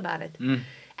knew all about it.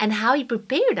 And how He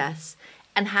prepared us,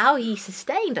 and how He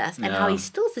sustained us, and how He's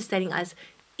still sustaining us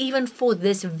even for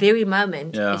this very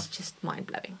moment is just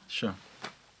mind-blowing. Sure.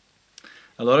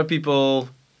 A lot of people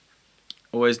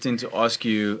always tend to ask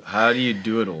you, how do you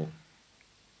do it all?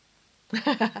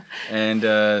 And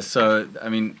so, I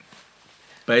mean,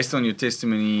 based on your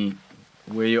testimony,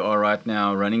 where you are right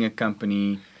now, running a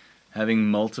company,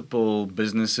 having multiple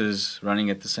businesses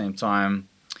running at the same time,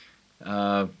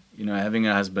 having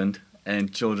a husband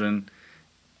and children,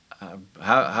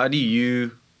 how do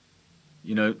you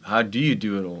do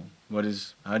it all?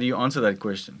 How do you answer that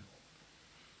question?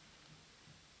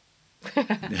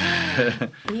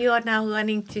 You are now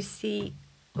wanting to see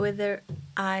whether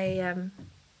I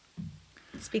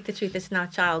speak the truth. There's now a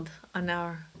child on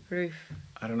our roof.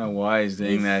 I don't know why he's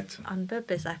doing that. On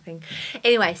purpose, I think.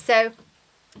 Anyway, so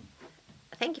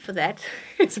thank you for that.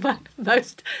 It's my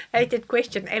most hated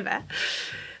question ever.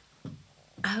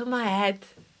 Oh my head.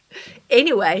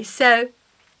 Anyway, so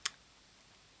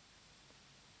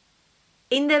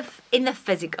in the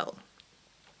physical,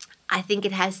 I think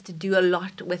it has to do a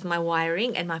lot with my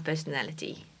wiring and my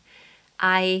personality.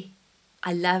 I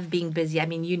love being busy. I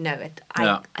mean, you know it.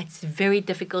 It's very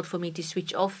difficult for me to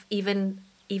switch off, even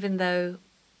though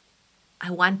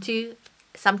I want to.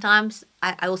 Sometimes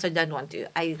I also don't want to.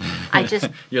 I just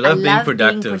you love being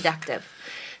productive.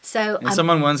 So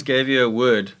someone once gave you a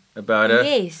word about it.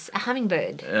 Yes, a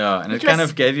hummingbird. Yeah, and it kind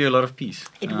of gave you a lot of peace.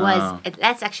 It was.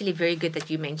 That's actually very good that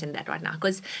you mentioned that right now,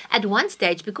 because at one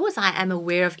stage, because I am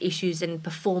aware of issues and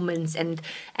performance and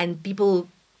people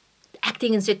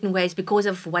acting in certain ways because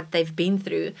of what they've been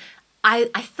through, I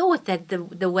thought that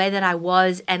the way that I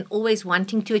was, and always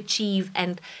wanting to achieve,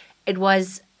 and it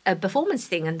was a performance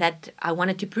thing, and that I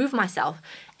wanted to prove myself.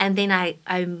 And then I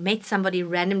met somebody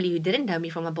randomly who didn't know me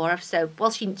from a bar of soap. Well,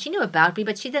 she knew about me,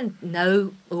 but she didn't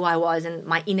know who I was and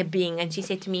my inner being. And she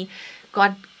said to me,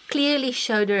 God clearly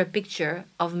showed her a picture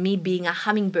of me being a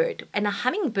hummingbird. And a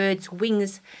hummingbird's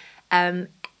wings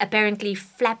apparently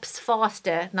flaps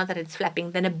faster, not that it's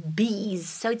flapping, than a bee's.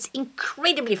 So it's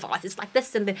incredibly fast. It's like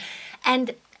this and then.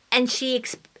 And I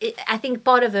think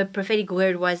part of a prophetic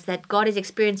word was that God is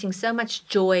experiencing so much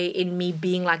joy in me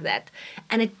being like that.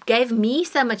 And it gave me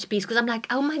so much peace, because I'm like,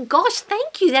 oh my gosh,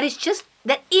 thank you. That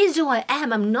is who I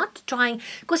am. I'm not trying.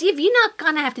 Because if you're not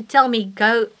going to have to tell me,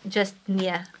 go just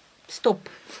stop.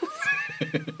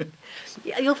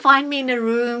 You'll find me in a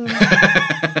room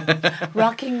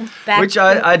rocking back. Which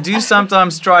I do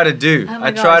sometimes try to do. Oh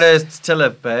I try to tell her,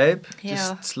 babe, Yeah.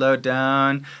 just slow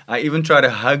down. I even try to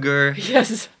hug her.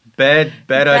 Yes. Bad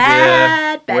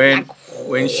idea. Bad.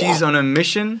 When she's on a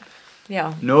mission,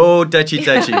 Yeah. no touchy.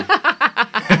 So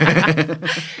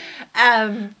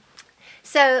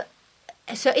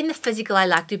in the physical, I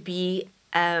like to be,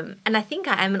 and I think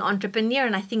I am an entrepreneur,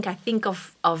 and I think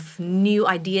of new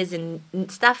ideas and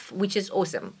stuff, which is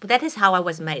awesome. But that is how I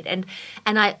was made. And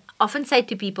I often say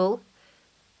to people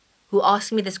who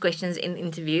ask me these questions in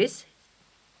interviews,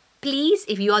 please,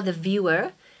 if you are the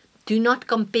viewer, do not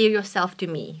compare yourself to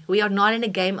me. We are not in a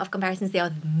game of comparisons. There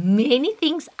are many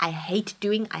things I hate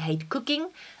doing. I hate cooking.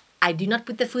 I do not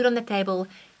put the food on the table.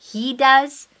 He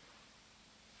does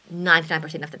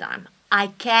 99% of the time. I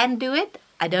can do it.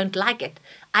 I don't like it.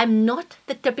 I'm not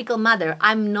the typical mother.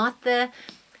 I'm not the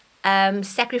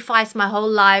sacrifice my whole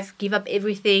life, give up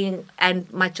everything,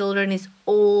 and my children is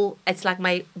all, it's like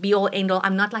my be-all, end-all.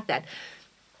 I'm not like that.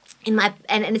 And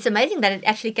it's amazing that it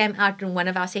actually came out in one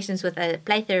of our sessions with a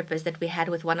play therapist that we had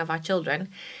with one of our children,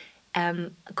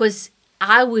 because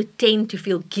I would tend to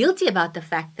feel guilty about the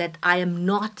fact that I am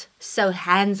not so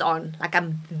hands-on. Like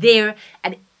I'm there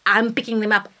and I'm picking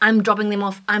them up, I'm dropping them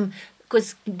off,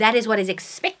 because that is what is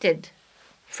expected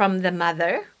from the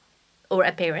mother or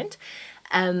a parent.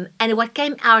 And what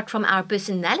came out from our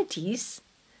personalities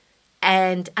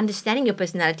and understanding your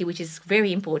personality, which is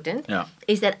very important,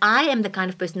 is that I am the kind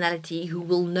of personality who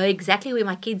will know exactly where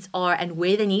my kids are and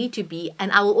where they need to be,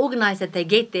 and I will organize that they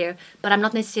get there, but I'm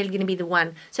not necessarily going to be the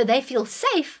one. So they feel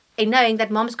safe in knowing that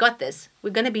mom's got this.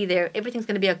 We're going to be there. Everything's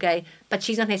going to be okay, but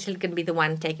she's not necessarily going to be the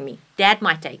one taking me. Dad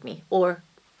might take me, or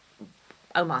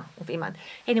Oma, or Iman.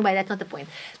 Anyway, that's not the point.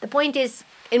 The point is,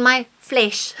 in my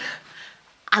flesh,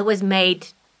 I was made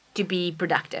to be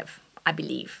productive, I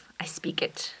believe. I speak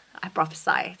it. I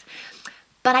prophesy it.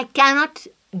 But I cannot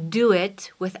do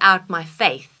it without my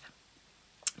faith.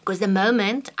 Because the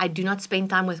moment I do not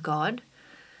spend time with God,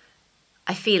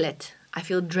 I feel it. I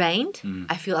feel drained.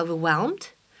 I feel overwhelmed.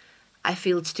 I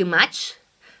feel it's too much.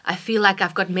 I feel like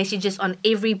I've got messages on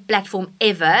every platform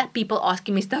ever. People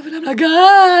asking me stuff and I'm like,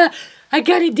 I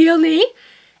can't deal me.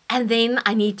 And then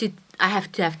I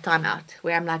have to have time out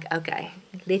where I'm like, okay,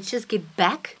 let's just get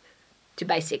back to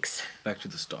basics. Back to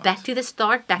the start. Back to the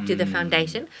start, back to the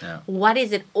foundation. Yeah. What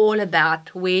is it all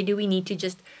about? Where do we need to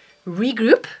just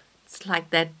regroup? It's like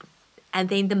that. And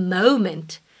then the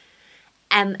moment.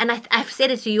 And I've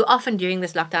said it to you often during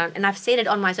this lockdown, and I've said it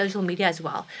on my social media as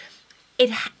well.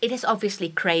 It is obviously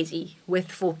crazy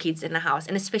with 4 kids in the house,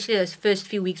 and especially those first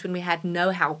few weeks when we had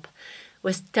no help,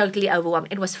 was totally overwhelmed.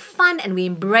 It was fun, and we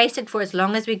embraced it for as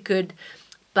long as we could,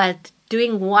 but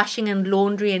doing washing and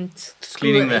laundry and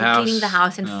cleaning the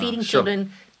house and feeding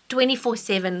children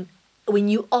 24/7 when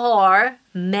you are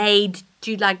made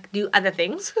to like do other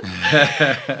things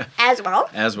as well.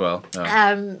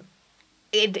 Yeah.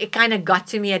 It kind of got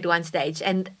to me at one stage,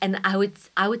 and I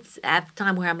would have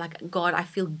time where I'm like, God, I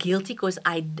feel guilty because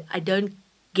I don't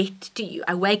get to you.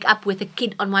 I wake up with a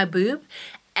kid on my boob,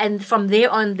 and from there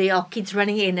on there are kids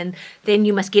running in, and then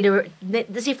you must get her.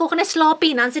 Dis die volgende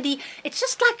slaapie, and dan it's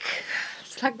just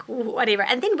like whatever.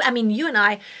 And then I mean, you and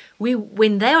I,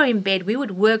 when they are in bed, we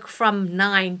would work from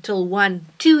 9 till 1,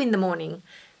 2 in the morning,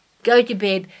 go to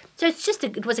bed. So it's just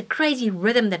it was a crazy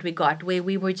rhythm that we got where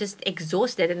we were just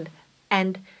exhausted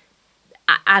and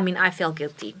I mean, I felt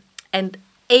guilty. And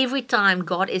every time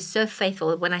God is so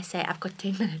faithful when I say I've got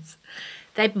 10 minutes.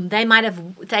 They might have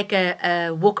take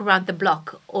a walk around the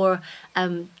block or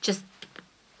just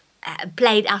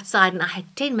played outside, and I had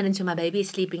 10 minutes when my baby is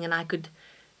sleeping, and I could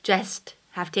just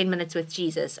have 10 minutes with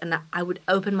Jesus, and I would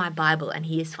open my Bible, and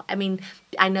He is. I mean,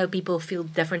 I know people feel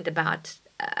different about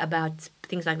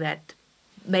things like that.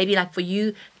 Maybe like for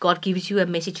you, God gives you a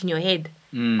message in your head,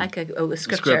 like a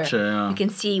scripture. Yeah. You can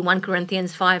see 1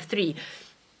 Corinthians 5:3.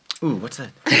 Ooh, what's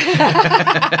that?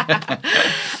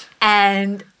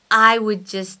 And I would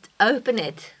just open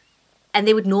it, and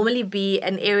there would normally be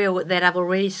an area that I've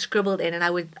already scribbled in, and I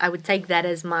would take that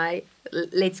as my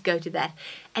let's go to that.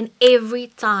 And every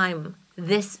time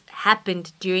this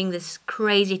happened during this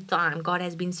crazy time, God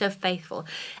has been so faithful,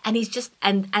 and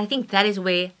and I think that is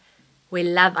where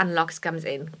Love Unlocks comes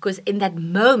in, because in that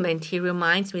moment He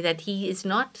reminds me that He is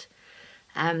not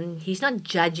He's not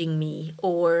judging me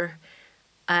or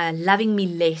loving me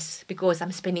less because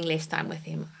I'm spending less time with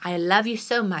Him. I love you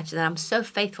so much that I'm so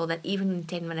faithful that even in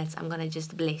 10 minutes I'm going to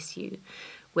just bless you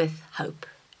with hope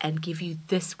and give you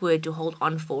this word to hold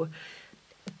on for,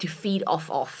 to feed off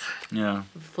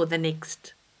for the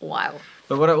next while.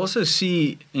 But what I also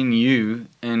see in you,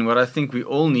 and what I think we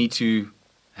all need to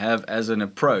have as an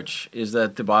approach, is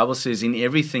that the Bible says in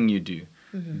everything you do,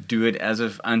 do it as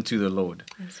if unto the Lord.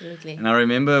 Absolutely. And I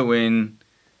remember when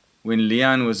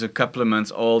Leon was a couple of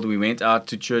months old, we went out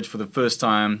to church for the first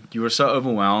time. You were so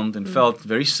overwhelmed and felt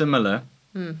very similar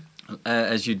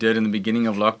as you did in the beginning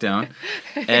of lockdown.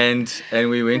 and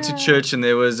we went to church, and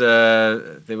there was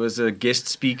a guest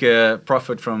speaker,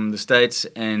 prophet from the States,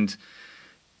 and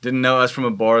didn't know us from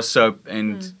a bar of soap.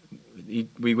 And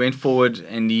we went forward,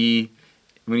 and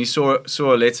when he saw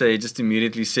Aletta, he just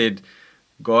immediately said,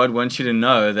 God wants you to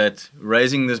know that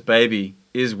raising this baby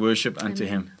is worship unto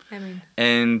Him. Amen.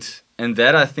 And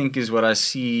that, I think, is what I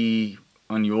see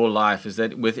on your life, is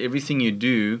that with everything you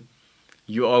do,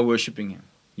 you are worshiping Him.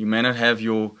 You may not have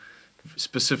your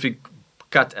specific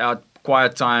cut out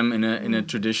quiet time in a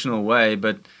traditional way,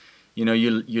 but you know,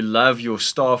 you love your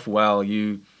staff well.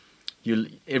 You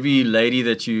every lady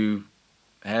that you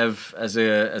have as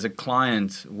a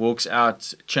client walks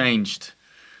out changed,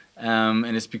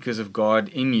 and it's because of God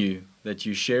in you that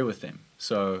you share with them.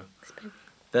 So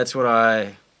that's what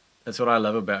I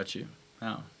love about you.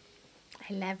 Wow.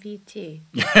 I love you too.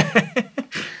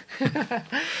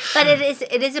 But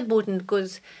it is important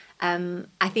because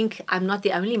I think I'm not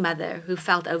the only mother who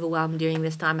felt overwhelmed during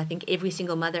this time. I think every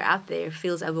single mother out there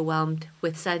feels overwhelmed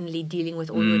with suddenly dealing with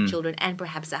all your children and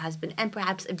perhaps a husband and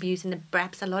perhaps abuse and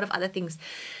perhaps a lot of other things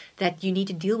that you need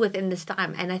to deal with in this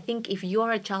time. And I think if you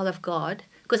are a child of God,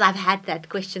 because I've had that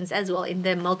questions as well in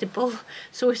the multiple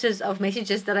sources of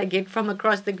messages that I get from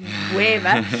across the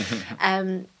wherever,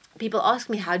 people ask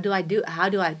me, how do I,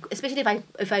 especially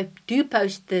if I do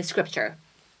post the scripture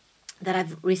that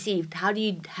I've received, how do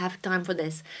you have time for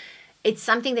this? It's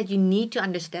something that you need to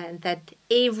understand, that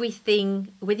everything,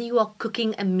 whether you are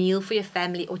cooking a meal for your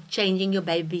family or changing your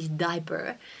baby's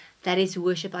diaper, that is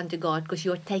worship unto God, because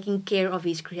you are taking care of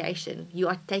His creation. You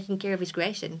are taking care of His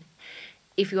creation.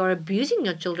 If you are abusing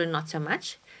your children, not so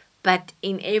much, but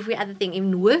in every other thing,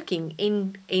 in working,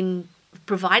 in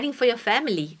providing for your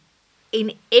family,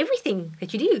 in everything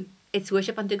that you do, it's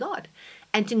worship unto God.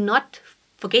 And to not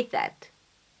forget that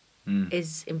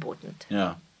is important.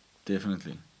 Yeah,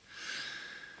 definitely.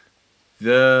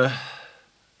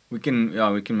 We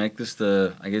can make this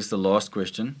the last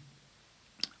question.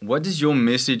 What is your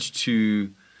message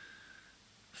to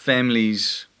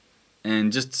families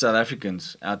and just South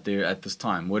Africans out there at this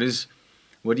time?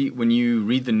 When you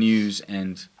read the news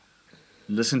and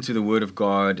listen to the Word of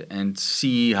God and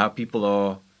see how people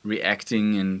are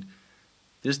reacting and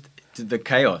just the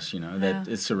chaos,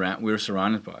 that we're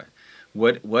surrounded by.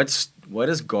 What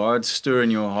does God stir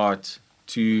in your heart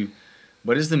to?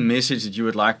 What is the message that you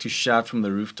would like to shout from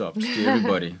the rooftops to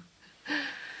everybody?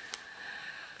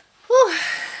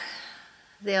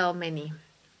 There are many.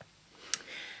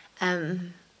 I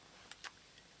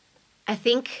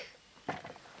think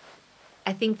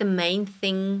the main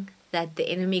thing that the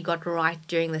enemy got right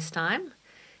during this time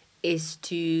is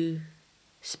to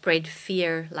spread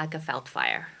fear like a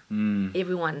wildfire.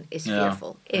 Everyone is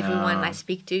fearful. Everyone I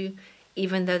speak to,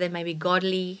 even though they may be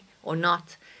godly or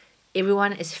not,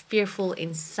 everyone is fearful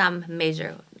in some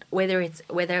measure. Whether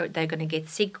they're going to get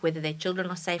sick, whether their children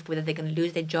are safe, whether they're going to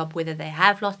lose their job, whether they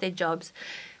have lost their jobs,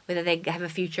 whether they have a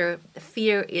future.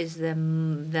 Fear is the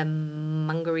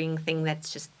mongering thing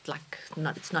that's just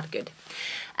it's not good.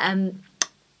 And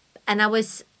I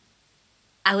was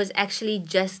actually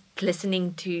just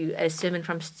listening to a sermon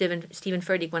from Stephen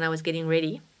Furtick when I was getting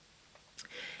ready.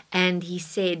 And he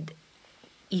said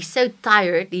he's so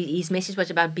tired. His message was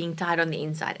about being tired on the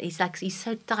inside. He's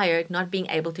so tired not being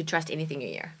able to trust anything you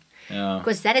hear. Yeah.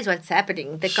 Because that is what's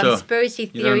happening. The conspiracy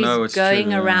theories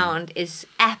going around is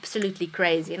absolutely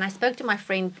crazy. And I spoke to my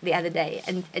friend the other day,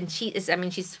 and she's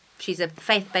a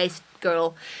faith-based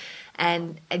girl,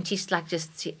 and she's like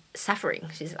just suffering.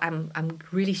 She's I'm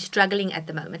really struggling at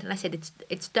the moment. And I said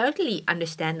it's totally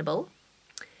understandable.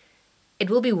 It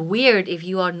will be weird if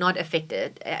you are not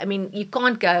affected. I mean, you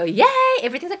can't go, yay,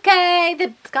 everything's okay,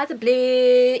 the skies are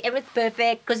blue, everything's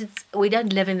perfect, because we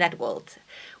don't live in that world.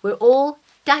 We're all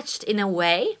touched in a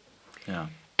way,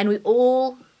 and we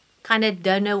all kind of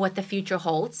don't know what the future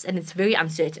holds, and it's very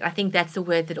uncertain. I think that's the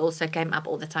word that also came up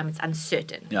all the time. It's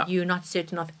uncertain. Yeah. You're not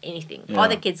certain of anything. Yeah. Are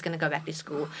the kids going to go back to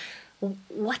school?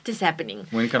 What is happening?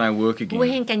 When can I work again?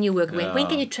 When can you work again? When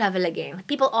can you travel again?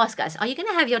 People ask us, are you going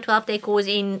to have your 12-day course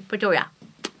in Pretoria?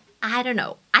 I don't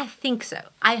know. I think so.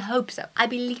 I hope so. I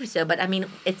believe so. But I mean,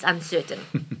 it's uncertain.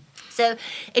 So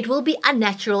it will be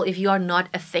unnatural if you are not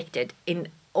affected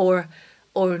or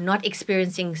not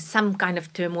experiencing some kind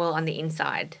of turmoil on the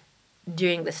inside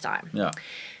during this time. Yeah.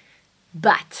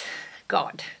 But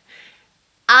God,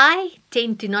 I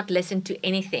tend to not listen to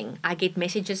anything. I get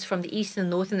messages from the east and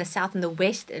the north and the south and the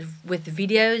west with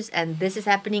videos, and this is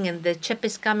happening, and the chip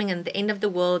is coming, and the end of the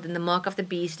world, and the mark of the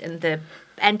beast, and the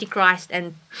Antichrist,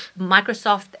 and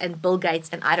Microsoft, and Bill Gates,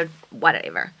 and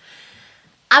whatever.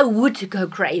 I would go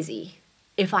crazy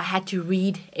if I had to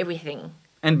read everything.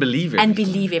 And believe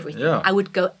everything. Yeah. I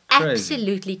would go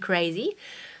absolutely crazy.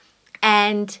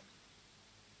 And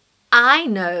I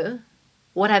know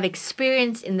what I've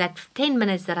experienced in that 10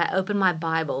 minutes that I open my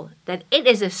Bible, that it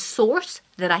is a source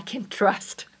that I can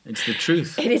trust. It's the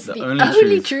truth. It is the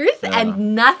only truth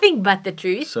and nothing but the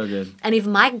truth. So good. And if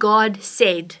my God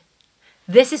said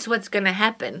this is what's going to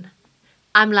happen,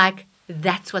 I'm like,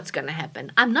 that's what's going to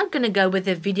happen. I'm not going to go with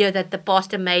the video that the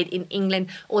pastor made in England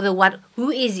or the what. Who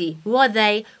is he? Who are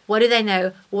they? What do they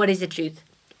know? What is the truth?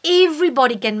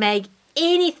 Everybody can make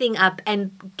anything up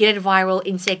and get it viral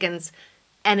in seconds.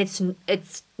 And it's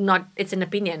an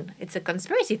opinion. It's a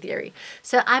conspiracy theory.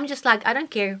 So I'm just like, I don't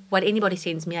care what anybody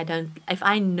sends me. If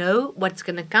I know what's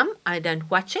going to come, I don't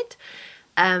watch it.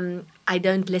 I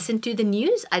don't listen to the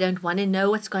news. I don't want to know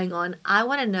what's going on. I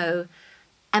want to know,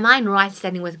 am I in right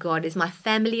standing with God? Is my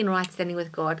family in right standing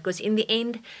with God? Because in the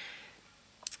end,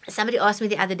 somebody asked me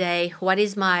the other day, what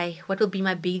will be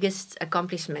my biggest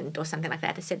accomplishment or something like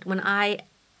that. I said, when I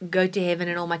go to heaven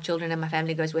and all my children and my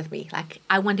family goes with me. Like,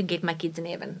 I want to get my kids in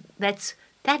heaven. That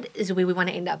is where we want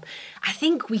to end up. I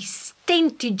think we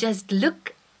tend to just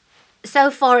look so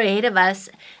far ahead of us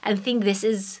and think this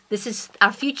is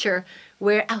our future,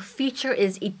 where our future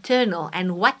is eternal,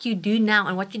 and what you do now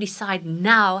and what you decide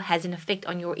now has an effect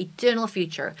on your eternal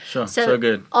future. Sure, so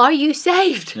good. Are you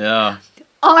saved? Yeah.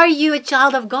 Are you a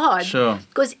child of God? Sure.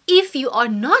 Because if you are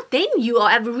not, then you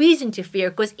have a reason to fear.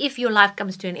 Because if your life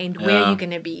comes to an end, where are you going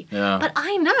to be? Yeah. But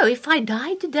I know if I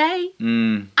die today,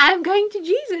 I'm going to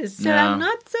Jesus. So I'm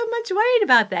not so much worried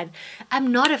about that.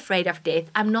 I'm not afraid of death.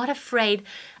 I'm not afraid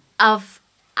of,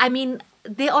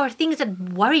 there are things that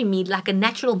worry me, like a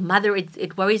natural mother.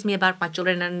 It worries me about my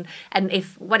children and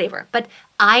if whatever. But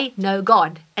I know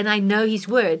God, and I know His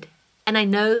Word, and I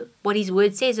know what His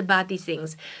Word says about these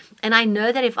things. And I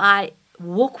know that if I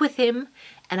walk with Him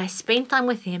and I spend time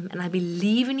with Him and I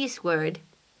believe in His Word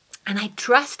and I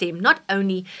trust Him, not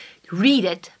only read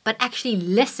it, but actually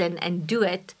listen and do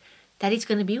it, that He's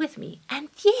going to be with me. And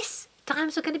yes,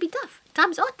 times are going to be tough.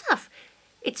 Times are tough.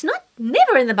 It's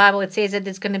never in the Bible it says that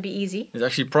it's going to be easy. It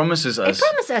actually promises us. It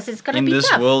promises us it's going to be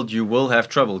tough. In this world, you will have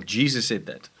trouble. Jesus said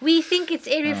that. We think it's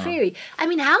airy-fairy.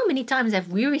 How many times have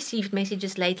we received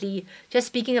messages lately just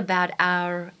speaking about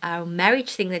our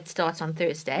marriage thing that starts on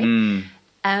Thursday,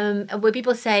 where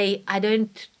people say, I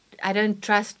don't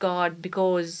trust God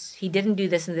because He didn't do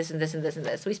this and this and this and this and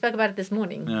this. We spoke about it this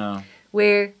morning. Yeah.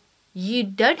 Where you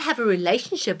don't have a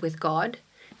relationship with God,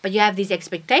 but you have these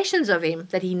expectations of Him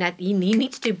that He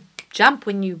needs to jump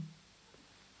when you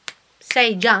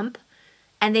say jump.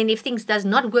 And then if things does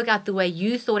not work out the way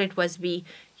you thought it was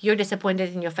you're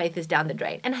disappointed and your faith is down the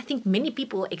drain. And I think many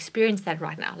people experience that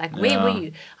right now. Like, where were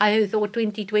you? I thought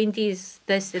 2020 is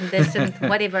this and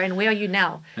whatever. And where are you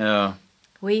now? Yeah.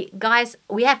 We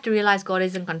have to realize God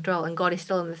is in control and God is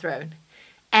still on the throne.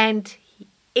 And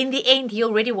in the end, He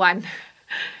already won.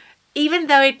 Even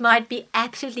though it might be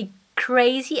absolutely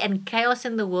crazy and chaos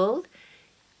in the world,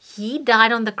 He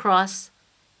died on the cross.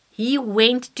 He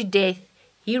went to death.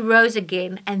 He rose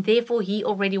again, and therefore He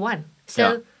already won.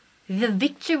 So the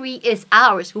victory is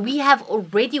ours. We have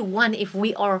already won if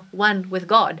we are one with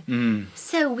God.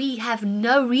 So we have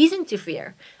no reason to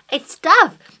fear. It's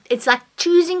tough. It's like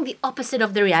choosing the opposite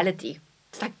of the reality.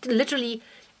 It's like literally,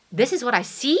 this is what I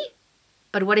see,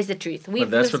 but what is the truth? But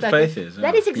that's what faith is.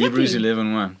 That is exactly. Hebrews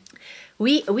 11:1.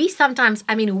 We sometimes,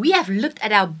 we have looked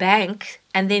at our bank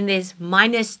and then there's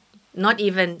minus, not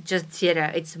even just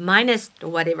zero, it's minus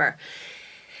whatever.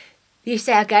 You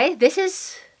say, okay, this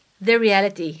is the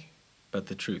reality. But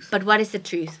the truth. But what is the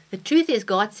truth? The truth is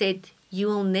God said, you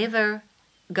will never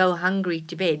go hungry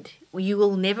to bed. You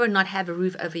will never not have a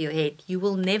roof over your head. You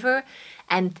will never,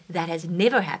 and that has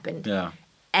never happened. Yeah.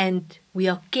 And we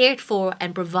are cared for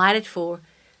and provided for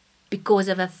because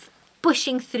of a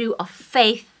pushing through of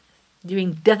faith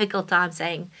during difficult times,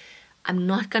 saying, I'm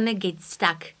not going to get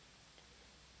stuck.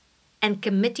 And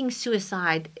committing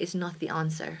suicide is not the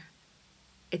answer.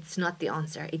 It's not the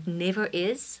answer. It never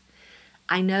is.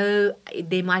 I know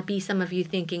there might be some of you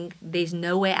thinking there's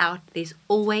no way out. There's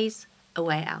always a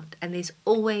way out. And there's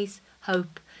always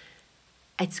hope.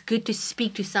 It's good to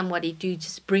speak to somebody, to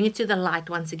just bring it to the light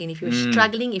once again. If you're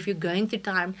struggling, if you're going through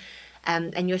time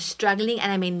and you're struggling,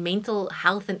 and mental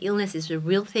health and illness is a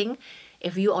real thing.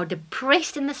 If you are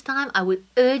depressed in this time, I would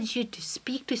urge you to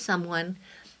speak to someone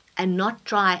and not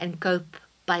try and cope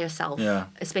by yourself. Yeah.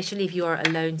 Especially if you are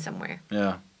alone somewhere.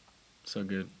 Yeah. So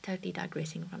good. Totally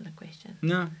digressing from the question.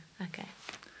 No. Okay.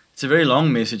 It's a very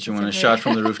long message you want to shout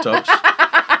from the rooftops.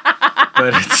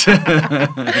 But it's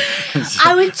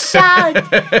I would shout,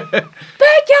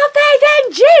 put your faith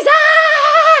in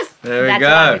Jesus! There we That's go.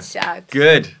 what I would shout.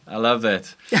 Good. I love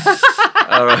that.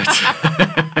 All right.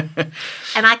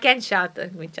 And I can shout,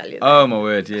 let me tell you that. Oh, my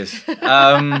word, yes.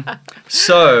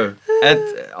 So,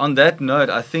 on that note,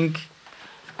 I think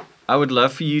I would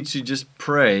love for you to just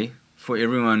pray for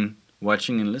everyone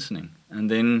watching and listening. And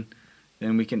then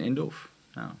we can end off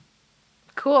now.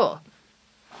 Cool.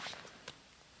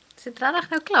 Is dit regtig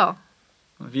nou klaar?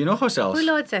 Wie nog gesels? Hoe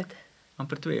laat is dit?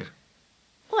 Amper 2 uur.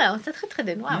 Well, ons het goed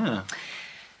gedoen. Wow. Ja.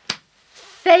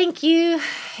 Thank you,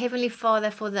 Heavenly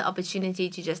Father, for the opportunity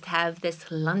to just have this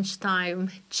lunchtime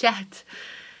chat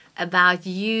about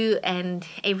you and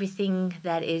everything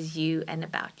that is you and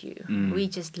about you. We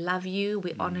just love you,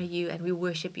 we honor you, and we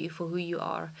worship you for who you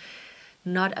are.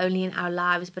 Not only in our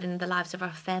lives, but in the lives of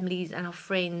our families and our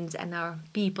friends and our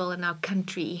people and our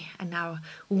country and our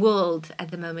world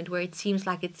at the moment, where it seems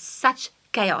like it's such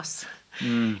chaos.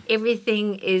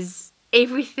 Everything is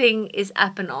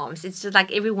up in arms. It's just like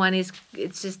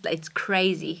it's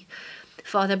crazy.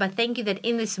 Father, but thank you that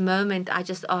in this moment, I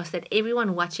just ask that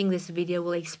everyone watching this video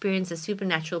will experience a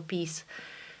supernatural peace,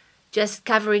 just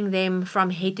covering them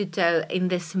from head to toe in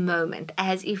this moment,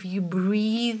 as if you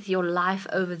breathe your life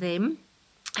over them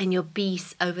and your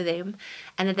peace over them,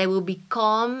 and that they will be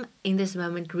calm in this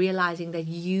moment, realizing that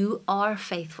you are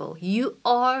faithful. You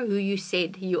are who you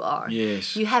said you are.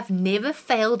 Yes. You have never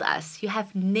failed us. You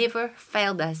have never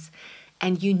failed us,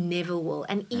 and you never will.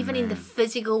 And even in the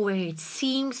physical, where it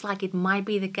seems like it might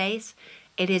be the case,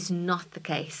 it is not the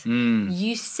case.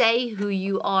 You say who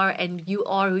you are, and you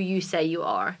are who you say you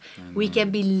are. We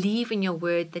can believe in your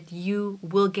word that you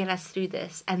will get us through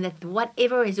this, and that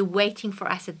whatever is waiting for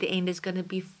us at the end is going to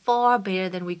be far better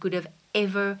than we could have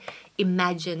ever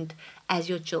imagined as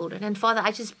your children. And Father,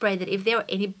 I just pray that if there are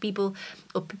any people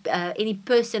or any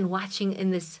person watching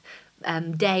in this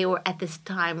day or at this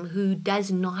time who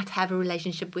does not have a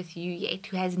relationship with you yet,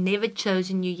 who has never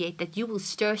chosen you yet, that you will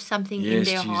stir something in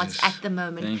their hearts at the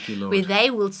moment. Thank you, Lord. Where they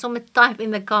will type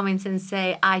in the comments and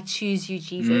say, I choose you,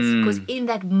 Jesus. Because in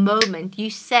that moment,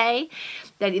 you say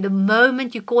that in the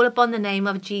moment you call upon the name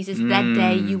of Jesus, that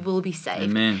day you will be saved.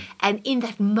 Amen. And in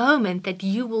that moment that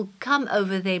you will come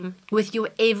over them with your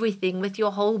everything, with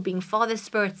your whole being, Father,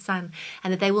 Spirit, Son,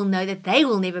 and that they will know that they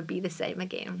will never be the same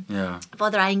again. Yeah.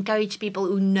 Father, I encourage people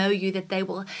who know you that they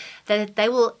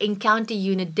will encounter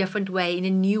you in a different way, in a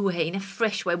new way, in a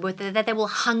fresh way, that they will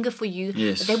hunger for you,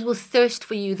 Yes. that they will thirst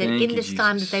for you, that Thank in you, this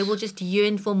time that they will just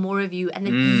yearn for more of you, and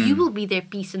that you will be their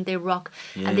peace and their rock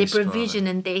and their Yes, provision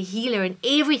and their healer, and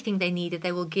everything they need, that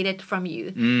they will get it from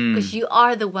you. Because you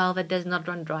are the well that does not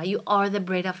run dry. You are the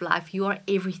bread of life. You are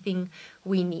everything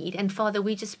we need. And Father,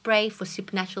 we just pray for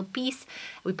supernatural peace.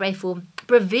 We pray for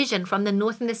provision from the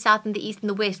north and the south and the east and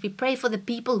the west. We pray for the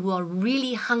people who are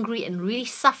really hungry and really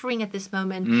suffering at this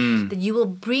moment, that you will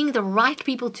bring the right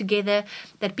people together,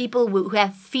 that people who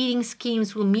have feeding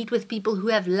schemes will meet with people who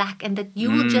have lack, and that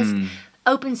you will just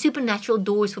open supernatural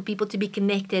doors for people to be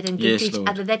connected and get to each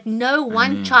other, that no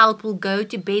one child will go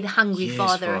to bed hungry,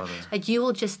 Father, that you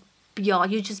will just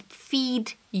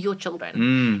feed your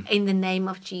children in the name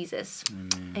of Jesus.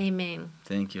 Amen.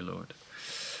 Thank you, Lord.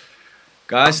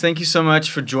 Guys, thank you so much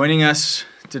for joining us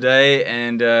today,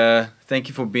 and thank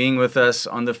you for being with us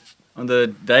on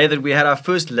the day that we had our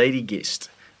first lady guest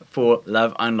for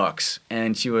Love Unlocks,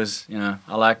 and she was,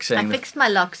 I like saying I fixed my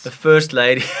locks. The first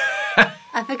lady.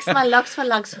 I fixed my locks for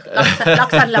locks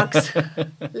unlocks.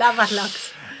 Love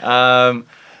Unlocks.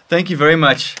 Thank you very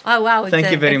much. Oh, wow.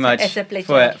 Thank you very much it's a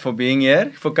pleasure. for being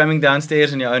here, for coming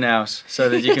downstairs in your own house so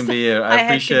that you can be here. I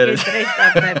appreciate it. I had to get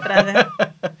dressed up, my brother.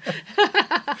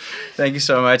 Thank you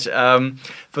so much.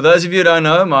 For those of you who don't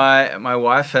know, my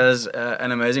wife has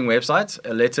an amazing website,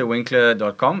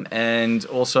 alettewinkler.com, and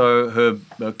also her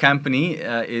company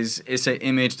is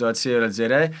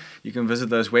saimage.co.za. You can visit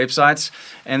those websites.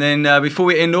 And then before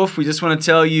we end off, we just want to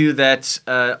tell you that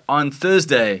on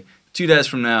Thursday, 2 days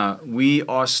from now, we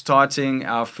are starting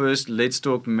our first Let's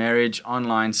Talk Marriage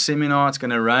online seminar. It's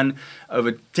going to run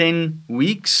over 10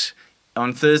 weeks.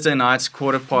 On Thursday nights,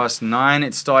 9:15.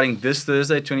 It's starting this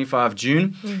Thursday, 25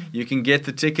 June. You can get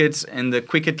the tickets and the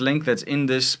Quicket link that's in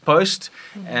this post.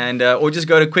 And or just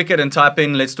go to Quicket and type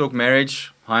in Let's Talk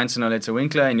Marriage, Heinz and Aletta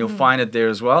Winkler, and you'll find it there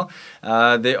as well.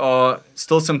 There are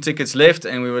still some tickets left,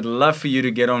 and we would love for you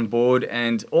to get on board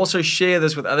and also share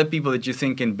this with other people that you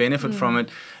think can benefit from it.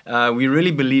 We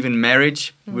really believe in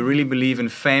marriage. We really believe in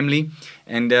family.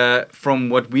 And from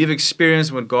what we've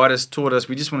experienced, what God has taught us,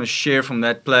 we just want to share from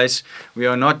that place. We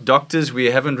are not doctors.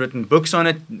 We haven't written books on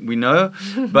it, we know.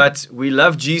 But we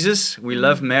love Jesus. We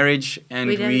love marriage. And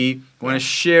we want to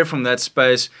share from that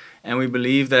space. And we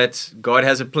believe that God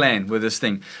has a plan with this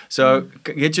thing. So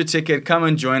get your ticket. Come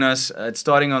and join us. It's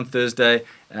starting on Thursday.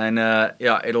 And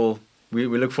we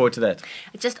look forward to that.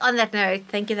 Just on that note,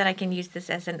 thank you that I can use this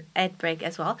as an ad break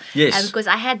as well. Yes. Because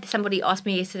I had somebody ask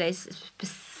me yesterday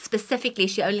specifically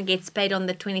she only gets paid on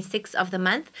the 26th of the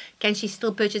month, can she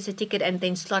still purchase a ticket and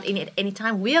then slot in at any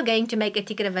time? We are going to make a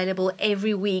ticket available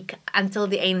every week until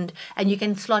the end, and you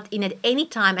can slot in at any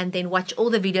time and then watch all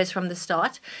the videos from the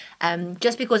start.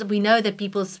 Just because we know that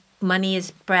people's money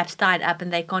is perhaps tied up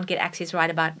and they can't get access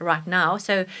right now.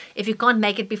 So if you can't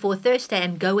make it before Thursday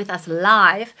and go with us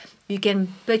live, you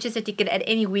can purchase a ticket at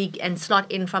any week and slot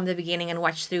in from the beginning and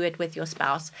watch through it with your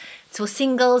spouse. It's for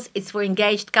singles, it's for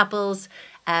engaged couples.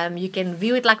 You can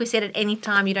view it, like we said, at any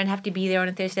time. You don't have to be there on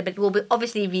a Thursday, but it will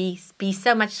obviously be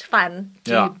so much fun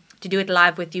to do it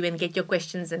live with you and get your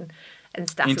questions and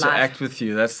stuff interact live. with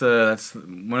you. That's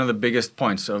one of the biggest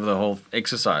points of the whole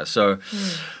exercise. So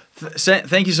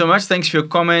thank you so much. Thanks for your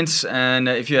comments. And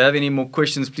if you have any more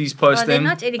questions, please post them.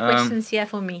 There are not any questions here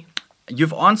for me.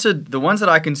 You've answered the ones that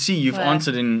I can see. You've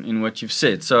answered in what you've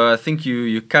said. So I think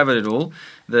you covered it all.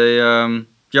 Okay.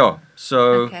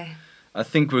 I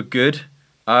think we're good.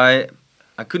 I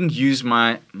couldn't use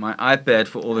my iPad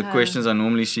for all the questions I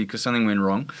normally see because something went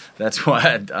wrong. That's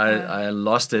why I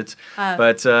lost it.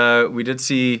 But we did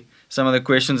see some of the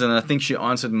questions, and I think she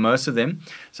answered most of them.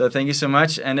 So thank you so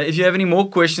much. And if you have any more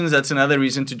questions, that's another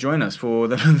reason to join us for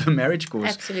the marriage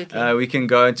course. Absolutely. We can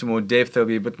go into more depth. There'll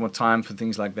be a bit more time for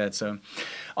things like that. So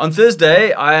on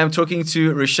Thursday, I am talking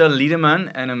to Rochelle Liederman,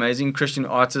 an amazing Christian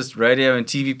artist, radio and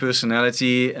TV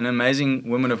personality, an amazing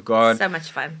woman of God. So much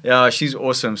fun. Yeah, she's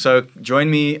awesome. So join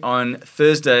me on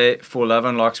Thursday for Love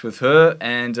Unlocks with her.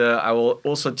 And I will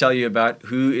also tell you about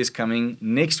who is coming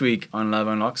next week on Love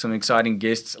Unlocks. Some exciting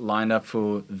guests lined up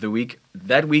for that week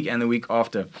and the week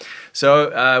after.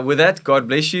 So with that, God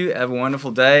bless you. Have a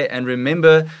wonderful day. And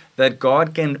remember that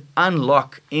God can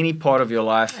unlock any part of your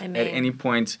life at any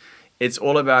point. It's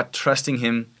all about trusting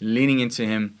Him, leaning into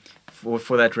Him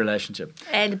for that relationship.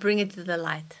 And bring it to the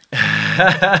light.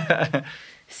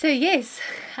 So yes.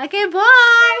 Okay,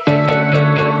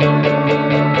 bye.